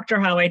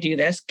restructure how I do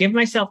this, give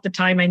myself the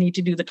time I need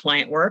to do the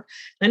client work.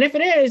 And if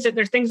it is that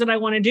there's things that I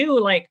want to do,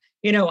 like,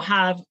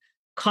 have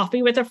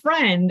coffee with a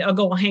friend or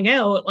go hang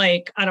out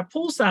like at a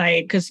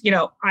poolside because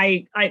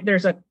I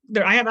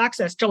have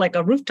access to like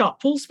a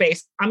rooftop pool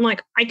space. I'm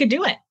like, I could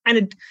do it.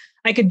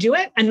 I could do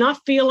it and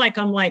not feel like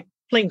I'm like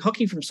playing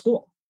hooky from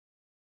school.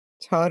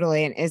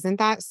 Totally. And isn't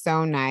that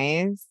so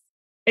nice?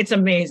 It's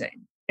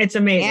amazing. It's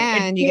amazing.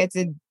 And you get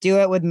to do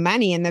it with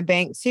money in the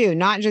bank too,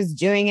 not just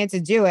doing it to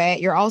do it.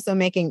 You're also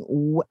making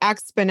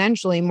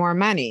exponentially more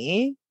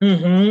money.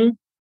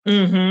 Mm-hmm.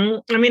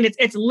 Mm-hmm. I mean,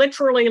 it's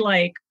literally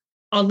like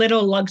a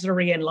little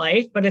luxury in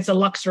life, but it's a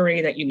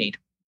luxury that you need.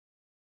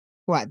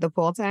 What, the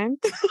pool time?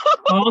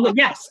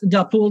 Yes,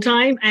 the pool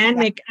time and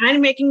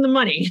making the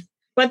money.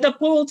 But the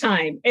pool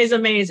time is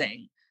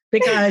amazing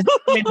because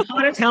it's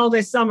hot as hell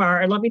this summer.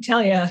 And let me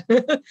tell you,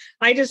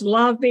 I just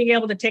love being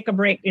able to take a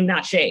break in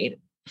that shade.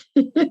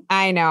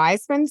 I know. I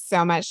spend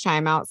so much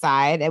time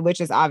outside,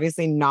 which is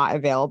obviously not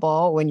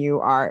available when you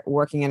are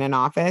working in an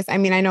office. I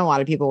mean, I know a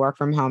lot of people work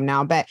from home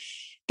now, but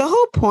the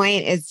whole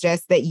point is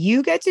just that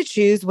you get to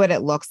choose what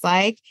it looks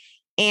like.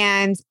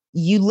 And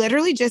you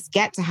literally just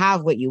get to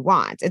have what you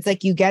want. It's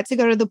like you get to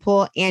go to the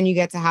pool and you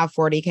get to have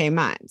 40K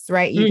months,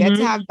 right? You get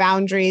to have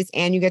boundaries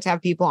and you get to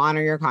have people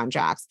honor your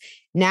contracts.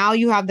 Now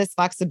you have this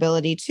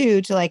flexibility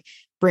too to like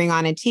bring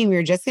on a team.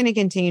 You're just going to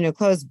continue to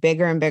close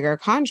bigger and bigger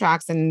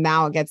contracts. And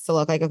now it gets to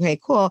look like, okay,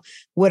 cool.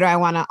 What do I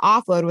want to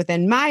offload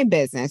within my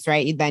business,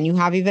 right? Then you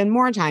have even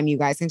more time. You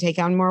guys can take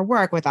on more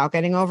work without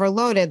getting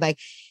overloaded. Like,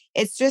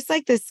 it's just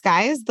like the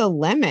sky is the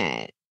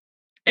limit.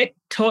 It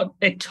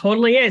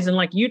totally is. And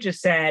like you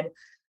just said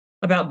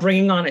about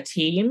bringing on a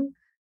team,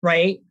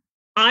 right?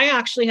 I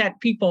actually had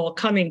people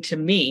coming to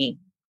me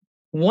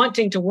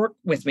wanting to work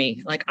with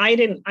me. Like I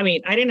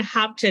didn't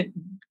have to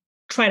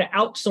try to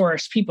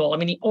outsource people. I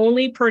mean, the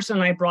only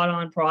person I brought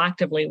on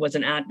proactively was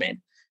an admin.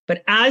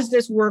 But as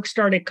this work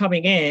started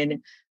coming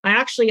in, I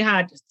actually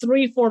had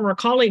 3 former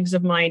colleagues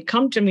of mine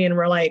come to me and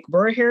were like,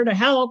 we're here to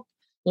help.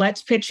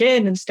 Let's pitch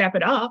in and step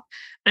it up.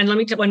 And let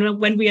me tell you,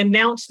 when we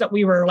announced that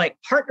we were like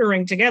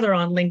partnering together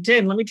on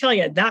LinkedIn, let me tell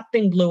you, that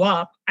thing blew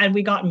up and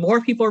we got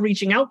more people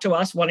reaching out to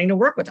us wanting to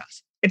work with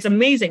us. It's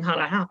amazing how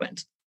that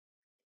happened.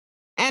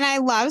 And I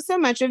love so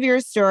much of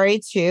your story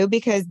too,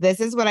 because this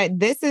is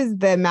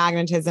the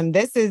magnetism.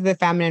 This is the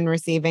feminine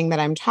receiving that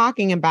I'm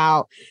talking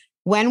about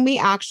when we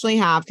actually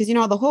have, because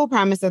the whole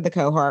premise of the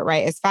cohort,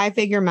 right, is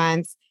 5-figure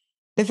months,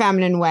 the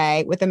feminine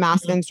way with a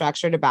masculine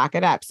structure to back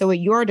it up. So what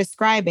you're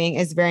describing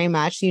is very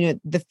much,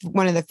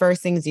 one of the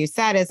first things you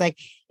said is like,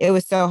 it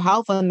was so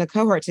helpful in the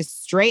cohort to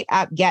straight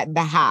up get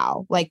the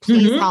how, like,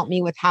 please help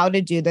me with how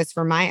to do this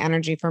for my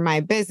energy, for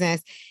my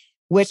business,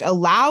 which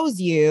allows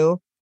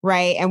you,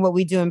 right? And what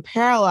we do in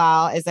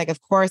parallel is like, of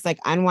course, like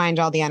unwind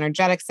all the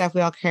energetic stuff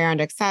we all carry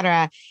around, et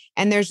cetera.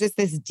 And there's just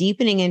this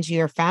deepening into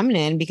your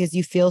feminine because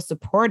you feel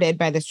supported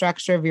by the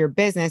structure of your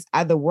business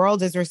as the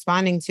world is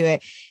responding to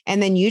it.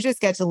 And then you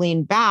just get to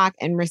lean back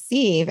and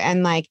receive.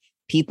 And like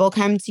people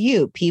come to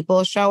you,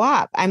 people show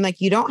up. I'm like,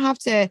 you don't have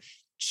to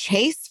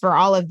chase for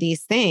all of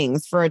these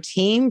things for a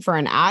team, for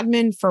an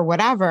admin, for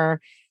whatever.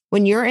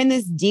 When you're in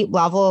this deep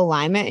level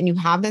alignment and you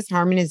have this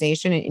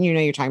harmonization and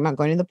you're talking about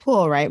going to the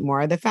pool, right?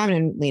 More of the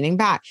feminine leaning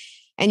back.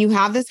 And you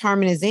have this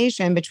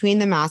harmonization between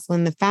the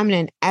masculine and the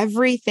feminine,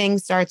 everything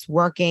starts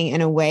working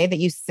in a way that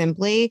you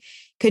simply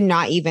could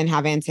not even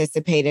have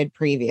anticipated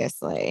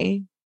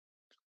previously.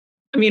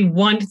 I mean,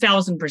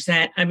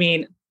 1000%. I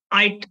mean,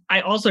 I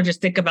also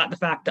just think about the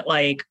fact that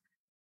like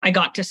I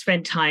got to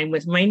spend time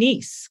with my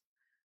niece,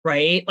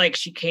 right? Like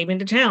she came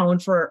into town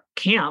for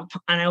camp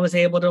and I was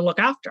able to look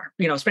after,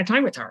 spend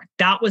time with her.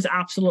 That was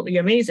absolutely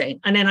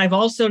amazing. And then I've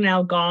also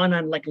now gone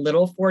on like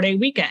little 4-day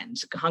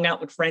weekends, hung out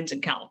with friends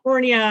in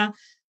California,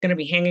 going to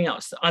be hanging out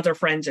with other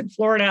friends in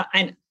Florida,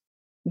 and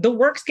the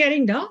work's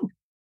getting done.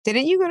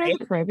 Didn't you go to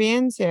the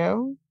Caribbean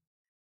too?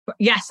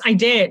 Yes, I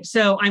did.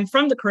 So I'm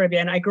from the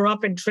Caribbean. I grew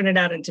up in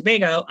Trinidad and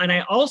Tobago, and I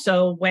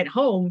also went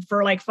home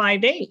for like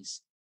 5 days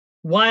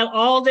while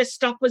all this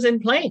stuff was in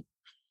play.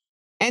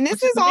 And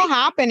this is all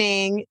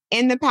happening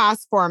in the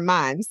past 4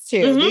 months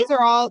too. These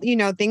are all,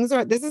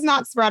 this is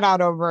not spread out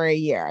over a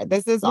year.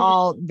 This is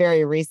all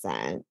very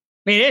recent.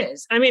 It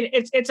is. I mean,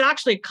 it's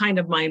actually kind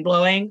of mind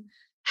blowing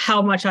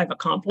how much I've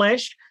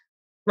accomplished,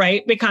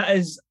 right?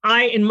 Because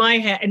in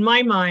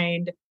my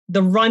mind,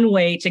 the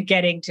runway to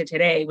getting to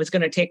today was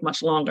going to take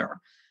much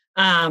longer.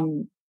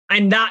 And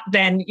that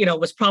then,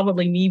 was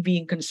probably me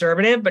being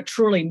conservative, but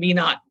truly me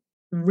not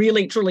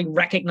really, truly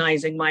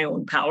recognizing my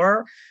own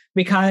power.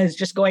 Because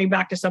just going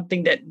back to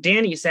something that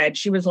Danny said,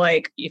 she was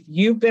like, if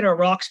you've been a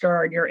rock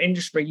star in your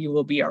industry, you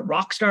will be a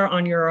rock star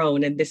on your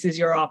own. And this is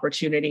your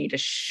opportunity to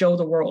show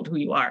the world who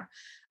you are.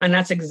 And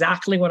that's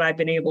exactly what I've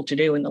been able to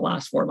do in the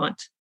last 4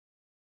 months.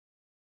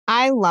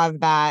 I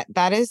love that.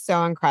 That is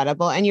so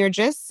incredible. And you're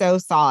just so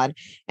solid.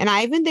 And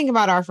I even think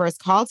about our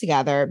first call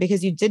together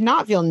because you did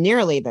not feel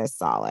nearly this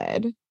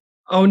solid.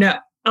 Oh no.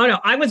 Oh no.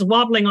 I was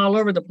wobbling all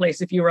over the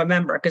place, if you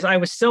remember, because I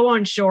was so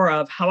unsure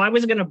of how I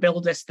was going to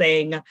build this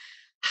thing,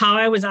 how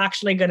I was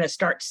actually going to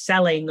start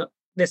selling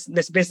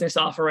this business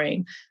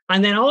offering,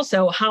 and then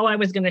also how I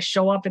was going to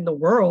show up in the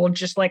world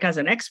just like as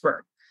an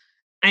expert.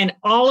 And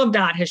all of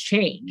that has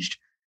changed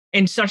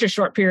in such a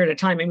short period of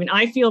time. I mean,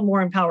 I feel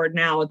more empowered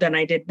now than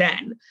I did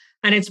then.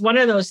 And it's one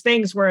of those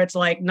things where it's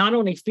like not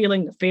only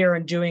feeling the fear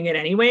and doing it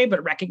anyway,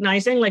 but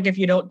recognizing like if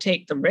you don't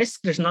take the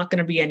risk, there's not going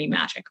to be any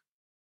magic.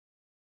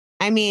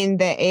 I mean,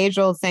 the age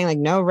old saying, like,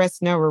 no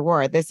risk, no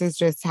reward. This is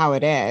just how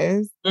it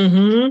is.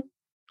 Mm-hmm.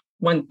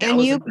 And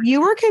 1000. you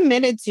were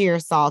committed to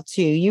yourself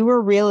too. You were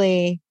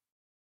really,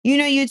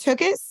 you took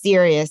it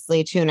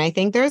seriously too. And I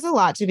think there's a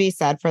lot to be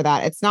said for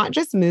that. It's not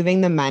just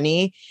moving the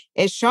money,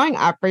 it's showing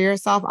up for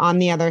yourself on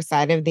the other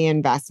side of the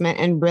investment.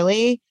 And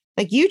really,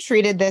 like, you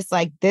treated this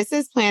like this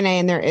is plan A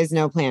and there is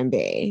no plan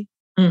B.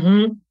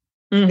 Mm-hmm.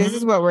 This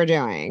is Mm-hmm. what we're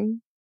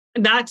doing.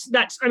 I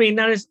mean,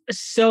 that is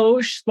so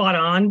spot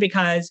on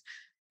because,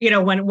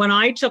 when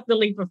I took the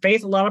leap of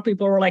faith, a lot of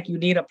people were like, you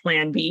need a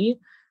plan B.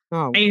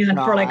 Oh, And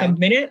for like a God.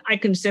 minute, I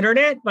considered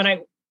it, but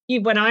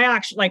when I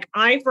actually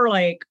for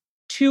like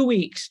 2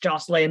 weeks,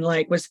 Jocelyn,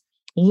 like was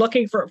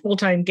looking for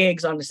full-time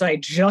gigs on the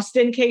side just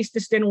in case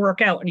this didn't work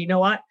out. And you know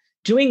what?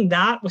 Doing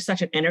that was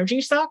such an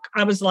energy suck.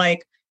 I was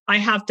like, I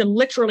have to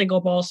literally go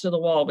balls to the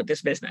wall with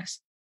this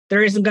business.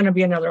 There isn't going to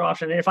be another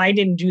option. And if I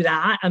didn't do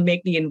that and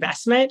make the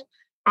investment,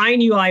 I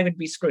knew I would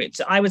be screwed.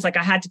 So I was like,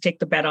 I had to take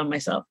the bet on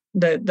myself,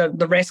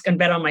 the risk and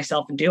bet on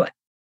myself and do it.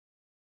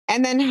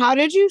 And then how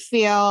did you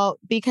feel?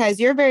 Because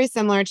you're very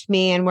similar to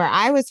me. And where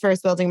I was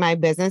first building my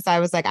business, I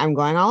was like, I'm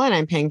going all in.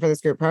 I'm paying for this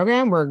group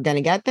program. We're going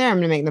to get there. I'm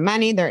going to make the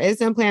money. There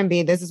is no plan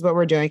B. This is what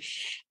we're doing.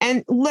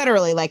 And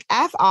literally, like,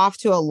 F off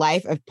to a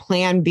life of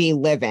plan B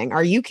living.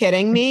 Are you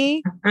kidding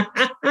me?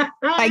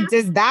 Like,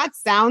 does that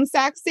sound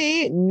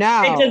sexy?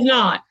 No. It does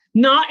not.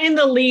 Not in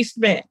the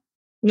least bit.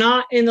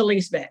 Not in the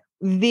least bit.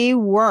 The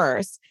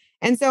worst.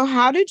 And so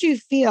how did you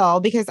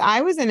feel? Because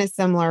I was in a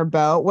similar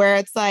boat where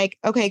it's like,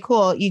 okay,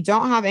 cool. You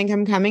don't have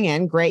income coming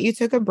in. Great. You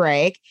took a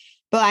break,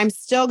 but I'm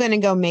still going to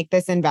go make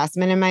this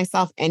investment in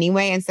myself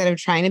anyway, instead of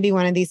trying to be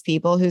one of these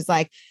people who's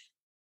like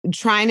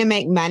trying to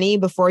make money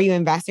before you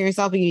invest in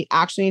yourself. You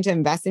actually need to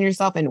invest in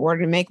yourself in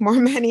order to make more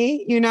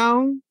money,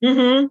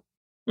 Mm-hmm.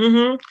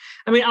 Mm-hmm.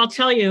 I mean, I'll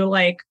tell you,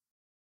 like,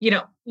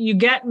 you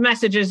get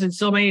messages in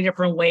so many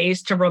different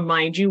ways to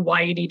remind you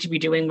why you need to be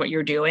doing what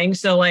you're doing.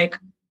 So like,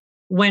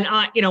 when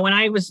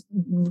I was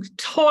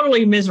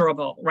totally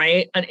miserable,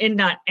 right? And in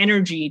that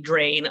energy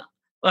drain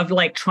of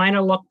like trying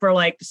to look for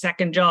like the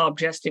second job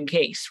just in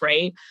case,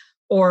 right?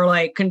 Or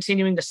like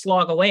continuing to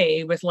slog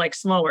away with like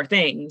smaller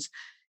things.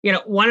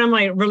 One of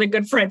my really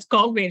good friends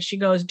called me and she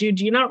goes, dude,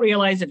 do you not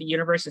realize that the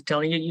universe is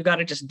telling you got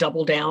to just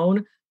double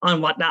down on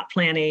what that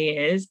plan A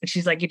is? And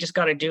she's like, you just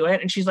got to do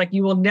it. And she's like,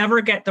 you will never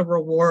get the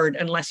reward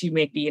unless you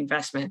make the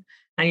investment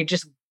and you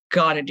just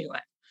got to do it.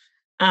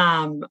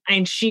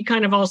 And she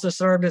kind of also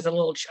served as a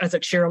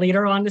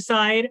cheerleader on the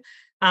side,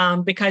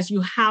 because you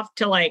have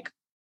to like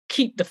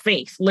keep the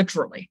faith,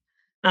 literally.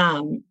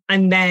 And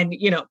then,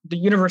 the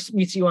universe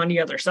meets you on the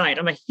other side.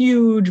 I'm a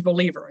huge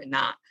believer in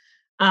that.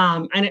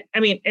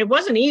 It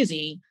wasn't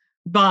easy,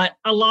 but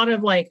a lot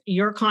of like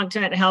your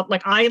content helped.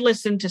 Like I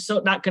listened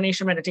to that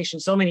Ganesha meditation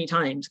so many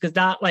times because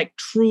that like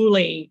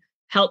truly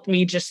helped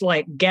me just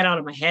like get out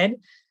of my head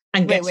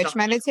and Wait, which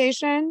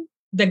meditation?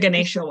 The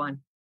Ganesha one.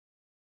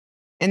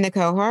 In the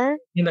cohort?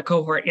 In the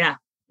cohort, yeah.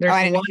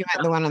 I didn't know if you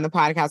meant the one on the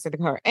podcast or the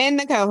cohort. In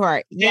the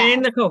cohort, yeah.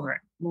 In the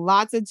cohort.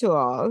 Lots of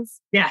tools.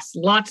 Yes,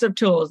 lots of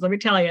tools. Let me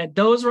tell you,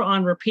 those were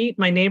on repeat.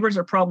 My neighbors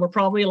were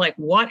probably like,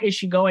 what is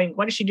she doing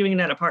in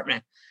that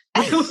apartment?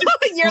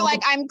 You're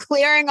like, I'm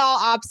clearing all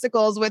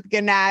obstacles with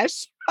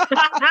Ganesh.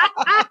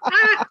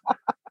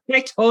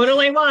 It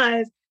totally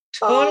was.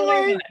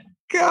 Totally was.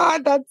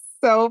 God, that's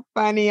so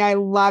funny. I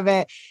love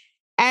it.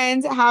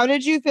 And how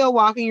did you feel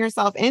walking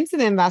yourself into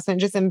the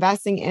investment, just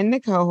investing in the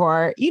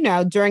cohort,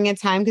 during a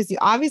time,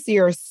 because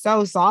you're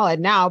so solid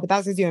now, but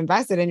that's because you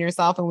invested in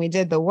yourself and we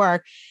did the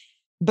work.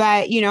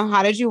 But,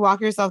 how did you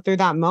walk yourself through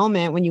that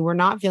moment when you were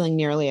not feeling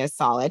nearly as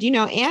solid,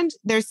 and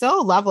there's still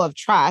a level of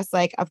trust.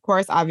 Like, of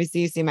course,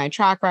 obviously you see my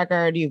track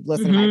record, you've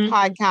listened to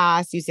my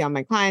podcast, you see all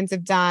my clients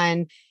have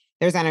done.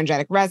 There's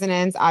energetic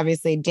resonance.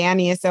 Obviously,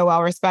 Danny is so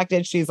well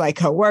respected. She's like,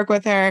 go work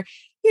with her.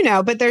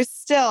 But there's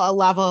still a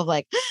level of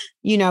like,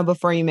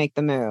 before you make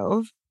the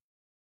move.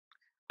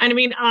 And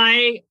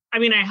I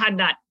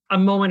had a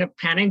moment of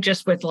panic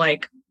just with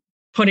like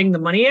putting the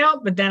money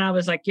out. But then I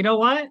was like, you know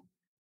what?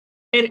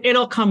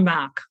 It'll come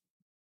back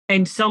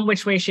in some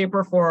which way, shape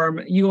or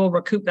form. You will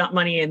recoup that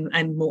money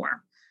and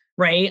more.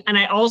 Right. And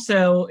I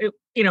also,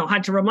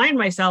 had to remind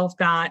myself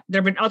that there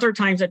have been other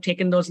times I've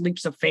taken those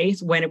leaps of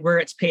faith where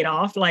it's paid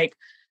off. Like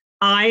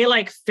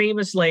I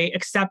famously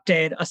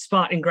accepted a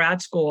spot in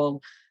grad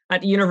school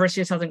at the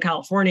University of Southern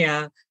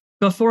California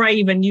before I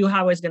even knew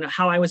how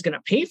I was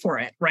gonna pay for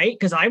it, right?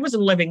 Because I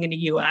wasn't living in the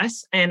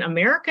US and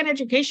American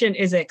education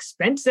is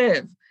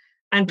expensive.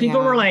 And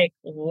people were Yeah. like,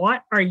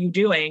 what are you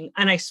doing?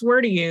 And I swear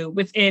to you,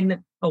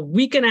 within a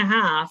week and a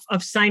half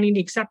of signing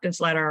the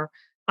acceptance letter,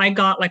 I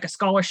got like a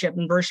scholarship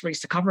and bursaries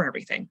to cover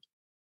everything.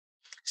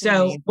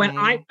 So when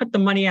I Amazing. put the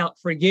money out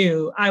for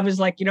you, I was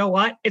like, you know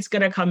what? It's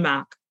going to come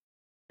back.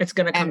 It's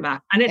going to come And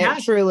back. And it it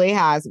has. truly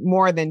has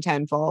more than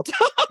tenfold.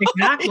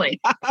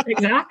 Exactly.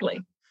 Exactly.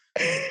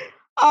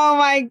 Oh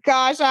my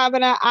gosh,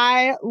 Abena,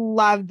 I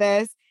love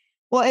this.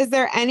 Well, is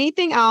there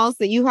anything else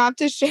that you have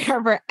to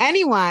share for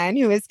anyone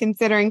who is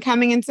considering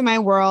coming into my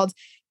world,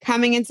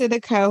 coming into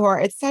the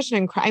cohort? It's such an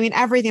incredible, I mean,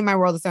 everything in my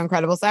world is so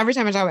incredible. So every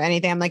time I talk about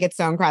anything, I'm like, it's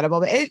so incredible,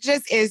 but it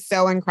just is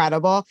so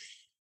incredible.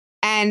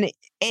 And it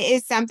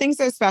is something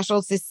so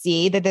special to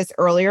see that this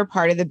earlier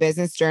part of the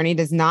business journey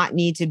does not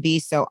need to be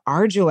so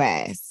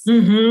arduous.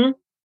 Mm-hmm.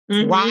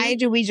 Mm-hmm. Why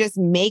do we just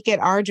make it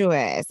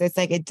arduous? It's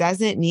like, it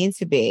doesn't need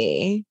to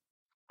be.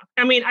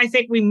 I mean, I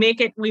think we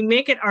make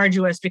it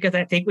arduous because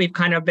I think we've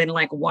kind of been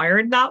like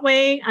wired that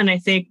way. And I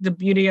think the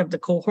beauty of the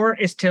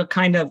cohort is to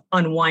kind of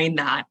unwind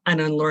that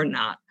and unlearn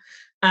that.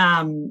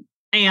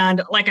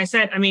 And like I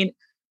said, I mean,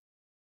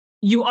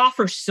 you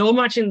offer so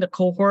much in the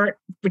cohort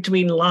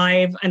between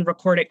live and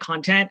recorded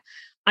content.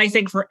 I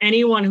think for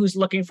anyone who's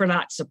looking for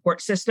that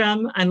support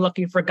system and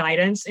looking for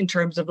guidance in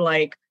terms of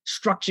like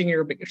structuring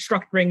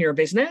your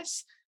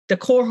business, the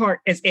cohort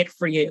is it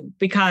for you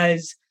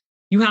because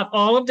you have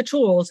all of the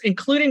tools,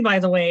 including, by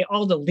the way,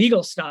 all the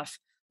legal stuff,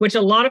 which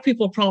a lot of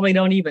people probably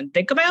don't even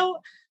think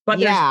about. But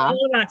there's Yeah.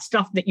 all of that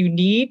stuff that you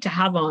need to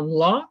have on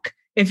lock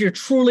if you're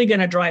truly going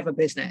to drive a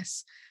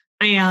business.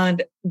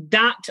 And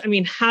that, I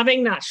mean,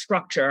 having that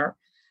structure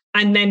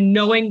and then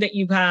knowing that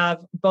you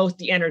have both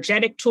the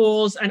energetic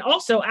tools and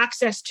also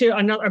access to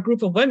a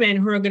group of women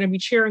who are going to be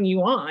cheering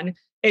you on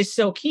is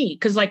so key.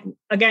 Because, like,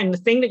 again, the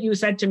thing that you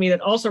said to me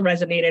that also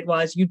resonated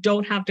was you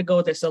don't have to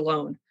go this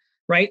alone,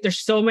 right? There's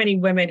so many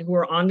women who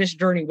are on this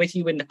journey with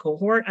you in the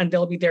cohort and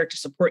they'll be there to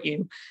support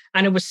you.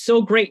 And it was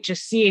so great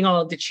just seeing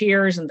all of the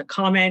cheers and the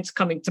comments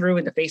coming through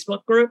in the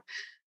Facebook group.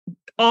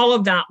 All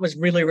of that was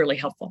really, really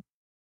helpful.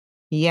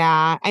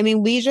 Yeah. I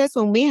mean,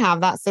 when we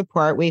have that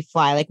support, we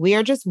fly. Like we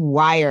are just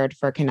wired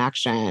for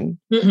connection.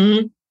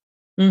 Mm-hmm.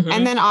 And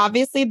Mm-hmm. then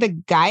obviously the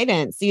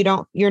guidance,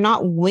 you're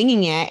not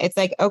winging it. It's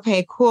like,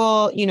 okay,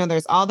 cool.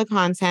 There's all the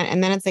content.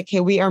 And then it's like, okay,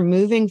 we are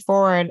moving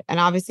forward. And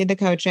obviously the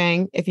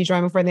coaching, if you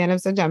join before the end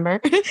of September.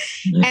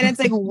 And it's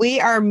like,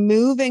 we are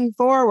moving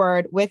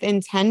forward with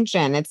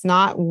intention. It's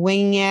not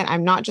winging it.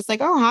 I'm not just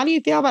like, oh, how do you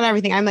feel about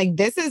everything? I'm like,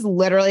 this is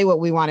literally what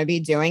we want to be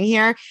doing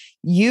here.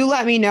 You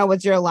let me know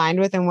what you're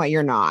aligned with and what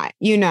you're not,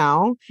 and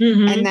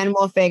Mm-hmm. then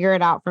we'll figure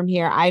it out from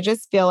here. I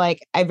just feel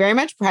like I very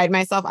much pride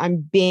myself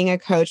on being a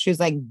coach who's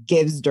like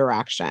gives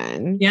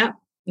direction. Yeah.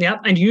 Yeah.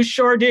 And you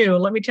sure do.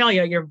 Let me tell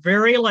you, you're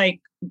very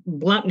like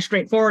blunt and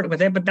straightforward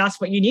with it, but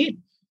that's what you need.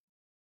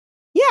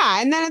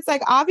 Yeah. And then it's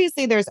like,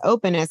 obviously there's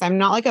openness. I'm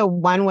not like a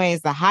one way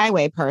is the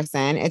highway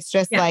person. It's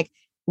just Yeah. like,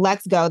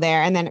 let's go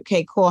there. And then,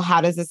 okay, cool. How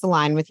does this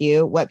align with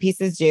you? What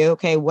pieces do?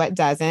 Okay. What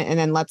doesn't? And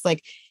then let's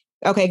like,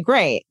 okay,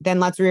 great. Then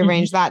let's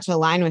rearrange Mm-hmm. that to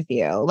align with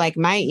you. Like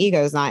my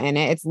ego's not in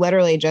it. It's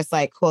literally just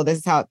like, cool. This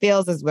is how it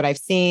feels. This is what I've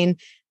seen.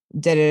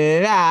 Da,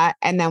 da, da, da.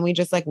 And then we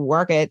just like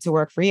work it to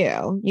work for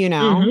you.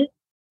 Mm-hmm.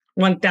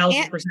 And,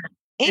 1000%.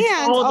 It's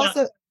and all about,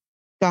 also,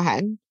 go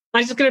ahead. I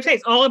was just going to say,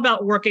 it's all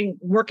about working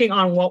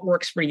on what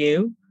works for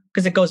you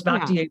because it goes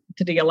back Yeah.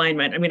 to the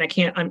alignment. I mean, I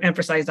can't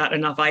emphasize that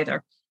enough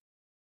either.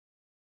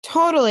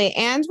 Totally.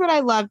 And what I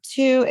love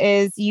too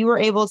is you were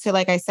able to,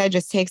 like I said,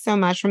 just take so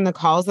much from the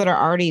calls that are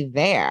already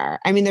there.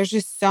 I mean, there's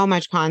just so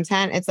much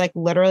content. It's like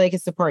literally can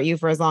support you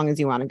for as long as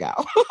you want to go.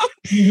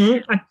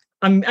 Mm-hmm.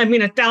 I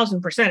mean,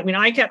 1000%. I mean,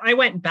 I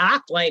went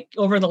back like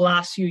over the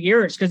last few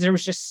years because there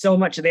was just so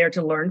much there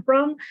to learn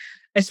from,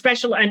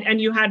 especially,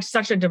 and you had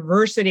such a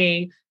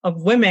diversity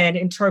of women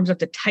in terms of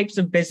the types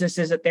of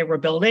businesses that they were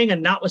building.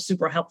 And that was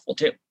super helpful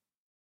too.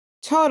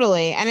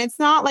 Totally. And it's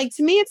not like,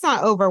 to me, it's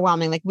not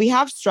overwhelming. Like we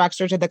have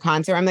structure to the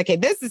content. I'm like, okay,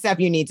 this is stuff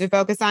you need to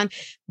focus on.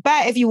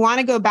 But if you want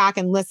to go back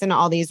and listen to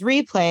all these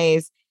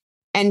replays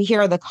and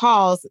hear the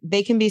calls,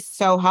 they can be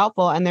so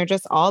helpful and they're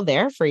just all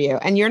there for you.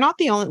 And you're not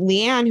the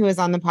only, Leanne, who is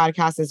on the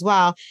podcast as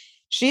well.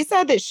 She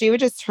said that she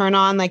would just turn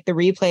on like the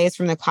replays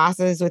from the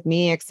classes with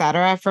me, et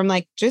cetera, from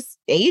like just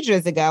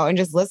ages ago and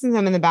just listen to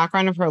them in the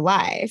background of her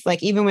life.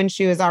 Like even when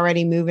she was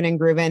already moving and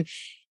grooving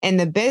in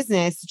the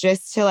business,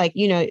 just to like,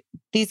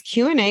 these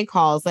Q&A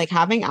calls, like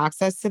having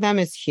access to them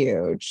is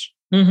huge.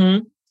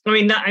 Mm-hmm. I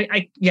mean,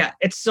 yeah,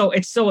 it's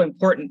so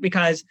important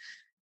because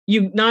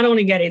you not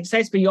only get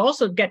insights, but you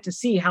also get to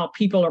see how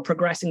people are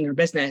progressing their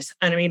business.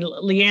 And I mean,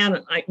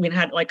 Leanne,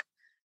 had like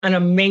an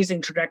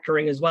amazing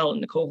trajectory as well in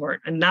the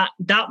cohort. And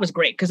that was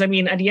great. Because I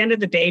mean, at the end of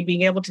the day,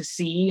 being able to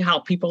see how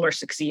people are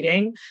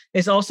succeeding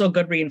is also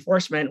good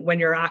reinforcement when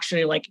you're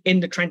actually like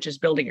in the trenches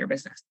building your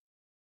business.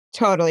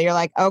 Totally. You're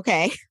like,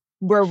 okay,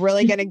 we're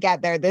really going to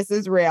get there. This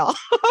is real.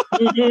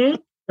 Mm-hmm.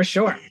 For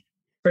sure.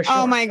 For sure.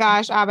 Oh my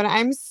gosh, Abenaa,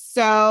 I'm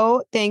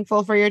so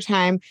thankful for your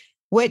time.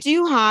 What do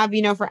you have,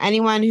 for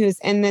anyone who's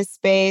in this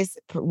space?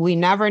 We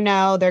never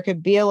know. There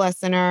could be a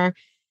listener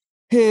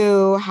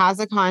who has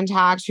a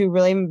contact who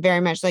really very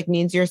much like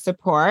needs your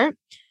support.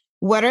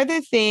 What are the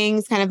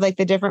things, kind of like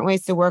the different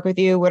ways to work with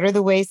you? What are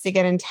the ways to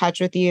get in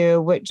touch with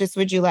you? What just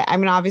would you like? I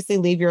mean, obviously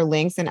leave your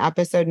links and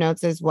episode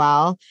notes as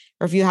well.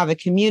 Or if you have a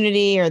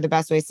community or the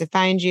best ways to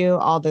find you,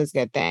 all those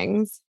good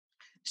things.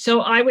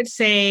 So I would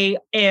say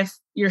if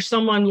you're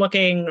someone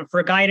looking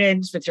for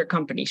guidance with your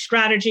company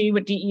strategy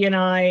with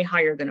DE&I, how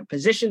you're going to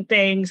position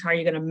things, how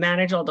you're going to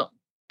manage all the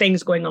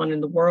things going on in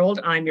the world,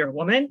 I'm your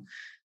woman.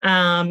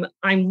 I'm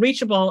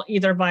reachable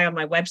either via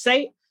my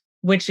website,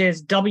 which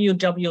is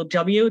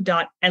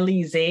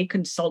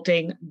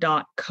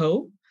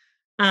www.elizeconsulting.co.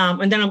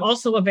 And then I'm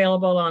also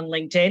available on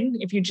LinkedIn.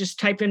 If you just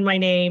type in my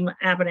name,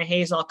 Abenaa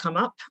Hayes, I'll come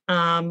up,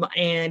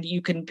 and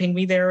you can ping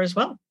me there as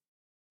well.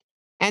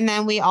 And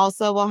then we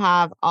also will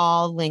have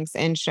all links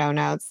in show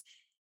notes.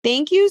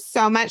 Thank you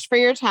so much for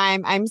your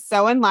time. I'm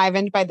so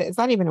enlivened by this. It's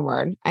not even a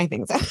word. I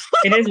think so.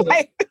 It is a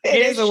word.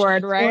 It is a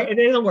word, right? It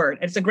is a word.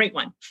 It's a great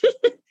one.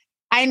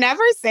 I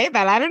never say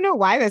that. I don't know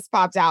why this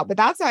popped out, but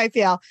that's how I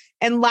feel.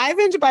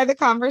 Enlivened by the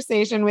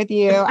conversation with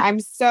you.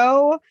 I'm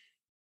so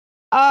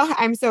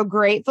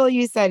grateful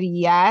you said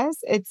yes.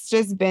 It's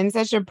just been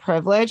such a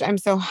privilege. I'm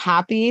so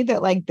happy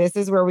that like this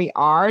is where we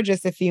are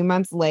just a few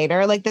months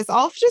later. Like this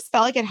all just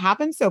felt like it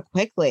happened so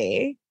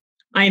quickly.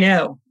 I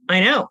know.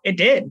 It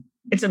did.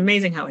 It's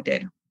amazing how it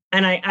did.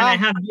 And I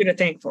have you to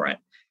thank for it.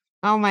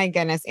 Oh my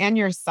goodness. And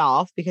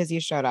yourself, because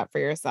you showed up for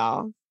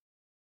yourself.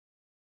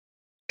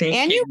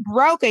 Thank you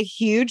broke a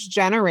huge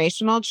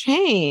generational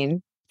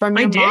chain from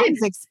your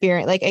mom's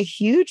experience, like a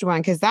huge one,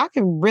 because that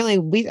can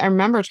really, I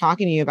remember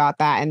talking to you about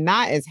that, and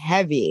that is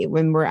heavy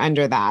when we're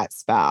under that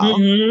spell.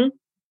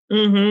 Mm-hmm.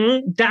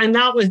 Mm-hmm.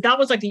 That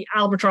was like the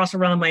albatross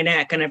around my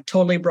neck, and I've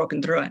totally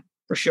broken through it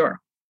for sure.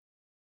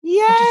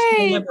 Yay! It's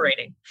so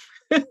liberating.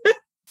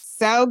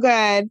 So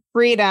good.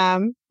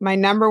 Freedom. My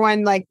number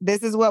one, like,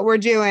 this is what we're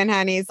doing,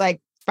 honey. It's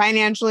like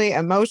financially,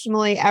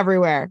 emotionally,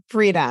 everywhere.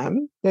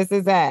 Freedom. This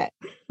is it.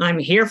 I'm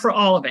here for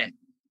all of it.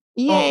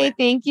 Yay.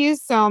 Thank you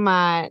so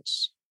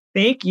much.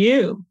 Thank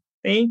you.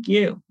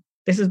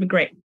 This has been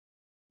great.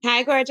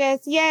 Hi,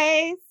 gorgeous.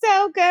 Yay.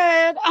 So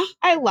good. Oh,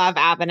 I love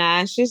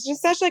Abenaa. She's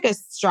just such like a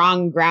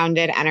strong,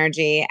 grounded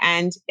energy.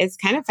 And it's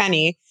kind of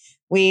funny.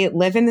 We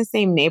live in the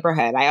same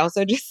neighborhood. I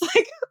also just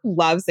like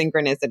love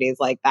synchronicities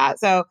like that.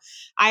 So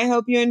I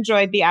hope you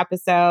enjoyed the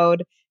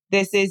episode.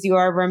 This is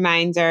your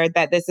reminder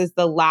that this is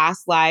the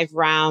last live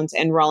round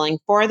enrolling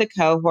for the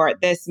cohort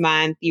this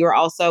month. You are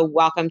also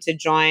welcome to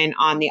join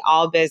on the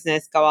All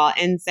Business Go All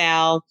In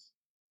sale.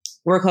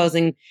 We're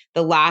closing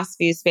the last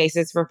few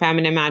spaces for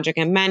Feminine Magic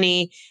and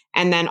Money.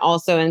 And then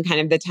also in kind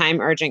of the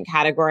time urgent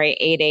category,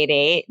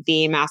 888,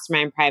 the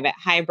Mastermind Private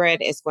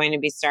Hybrid is going to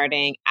be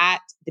starting at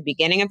the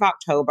beginning of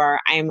October.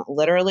 I'm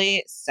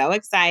literally so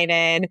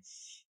excited.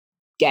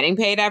 Getting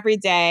paid every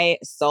day,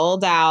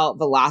 sold out,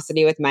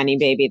 velocity with money,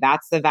 baby.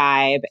 That's the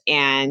vibe.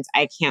 And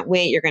I can't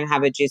wait. You're going to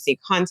have a juicy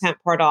content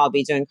portal. I'll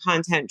be doing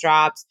content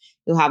drops.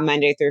 You'll have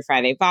Monday through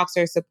Friday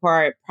Voxer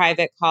support,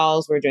 private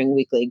calls. We're doing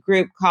weekly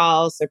group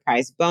calls,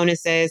 surprise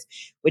bonuses,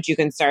 which you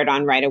can start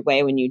on right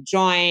away when you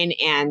join.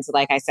 And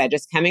like I said,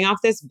 just coming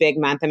off this big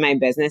month in my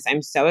business,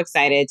 I'm so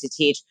excited to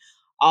teach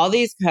all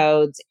these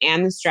codes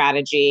and the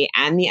strategy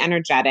and the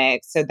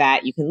energetics so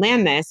that you can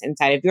land this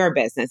inside of your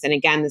business. And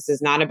again, this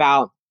is not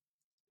about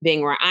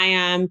being where I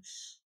am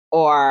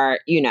or,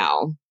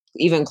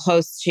 even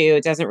close to,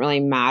 it doesn't really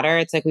matter.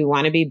 It's like we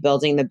want to be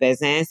building the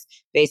business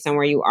based on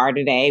where you are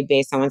today,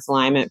 based on what's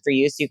alignment for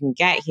you so you can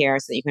get here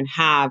so that you can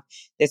have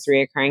this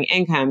reoccurring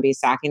income, be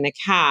stocking the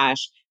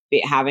cash,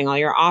 be having all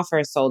your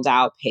offers sold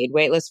out, paid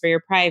waitlist for your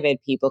private,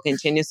 people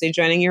continuously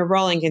joining your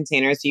rolling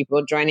containers,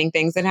 people joining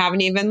things that haven't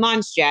even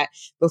launched yet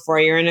before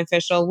you're an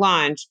official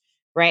launch.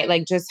 Right?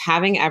 Like just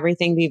having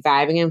everything be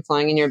vibing and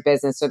flowing in your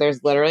business. So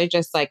there's literally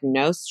just like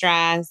no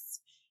stress.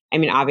 I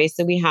mean,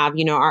 obviously we have,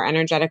 our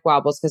energetic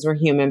wobbles because we're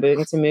human, but we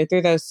get to move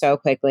through those so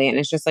quickly. And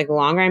it's just like the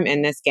longer I'm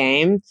in this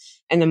game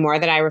and the more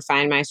that I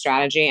refine my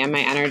strategy and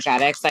my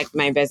energetics, like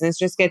my business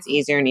just gets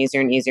easier and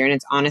easier and easier. And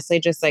it's honestly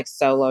just like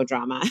so low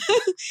drama.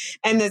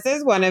 And this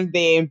is one of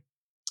the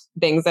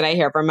things that I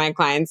hear from my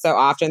clients so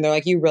often. They're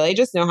like, you really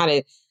just know how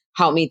to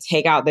help me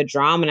take out the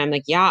drama. And I'm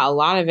like, yeah, a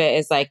lot of it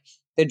is like,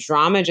 the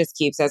drama just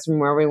keeps us from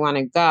where we want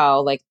to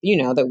go, like,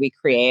 that we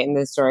create and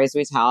the stories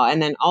we tell.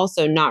 And then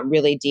also not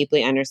really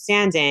deeply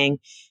understanding,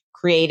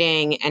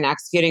 creating and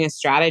executing a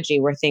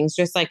strategy where things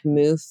just like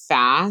move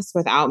fast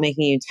without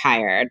making you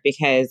tired,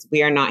 because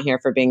we are not here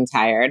for being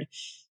tired.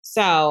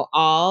 So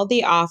all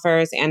the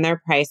offers and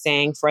their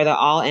pricing for the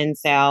all in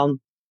sale,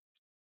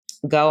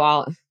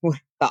 the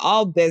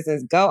all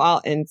business, go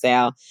all in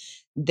sale,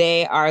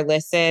 they are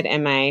listed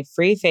in my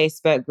free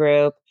Facebook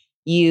group.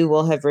 You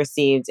will have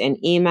received an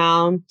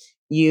email.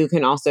 You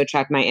can also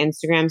check my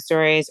Instagram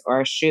stories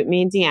or shoot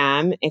me a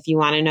DM if you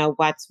want to know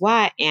what's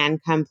what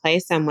and come play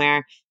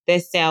somewhere.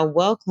 This sale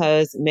will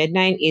close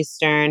midnight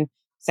Eastern,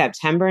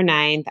 September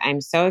 9th.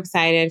 I'm so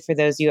excited for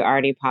those of you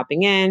already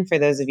popping in, for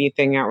those of you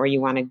figuring out where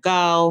you want to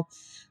go.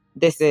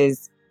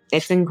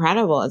 It's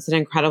incredible. It's an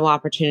incredible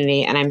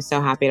opportunity, and I'm so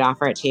happy to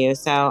offer it to you.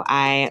 So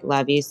I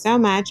love you so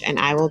much, and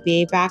I will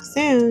be back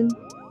soon.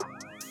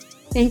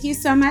 Thank you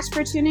so much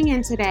for tuning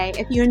in today.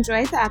 If you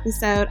enjoyed the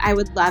episode, I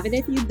would love it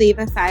if you'd leave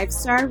a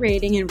 5-star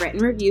rating and written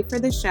review for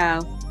the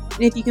show.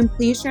 And if you can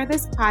please share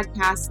this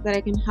podcast so that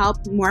I can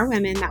help more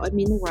women, that would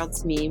mean the world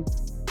to me.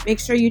 Make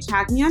sure you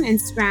tag me on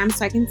Instagram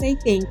so I can say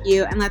thank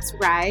you, and let's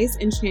rise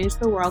and change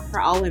the world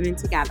for all women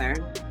together.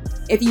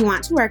 If you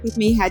want to work with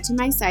me, head to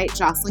my site,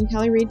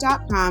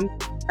 JocelynKellyReid.com,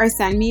 or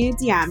send me a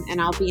DM and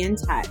I'll be in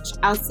touch.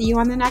 I'll see you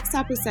on the next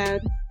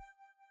episode.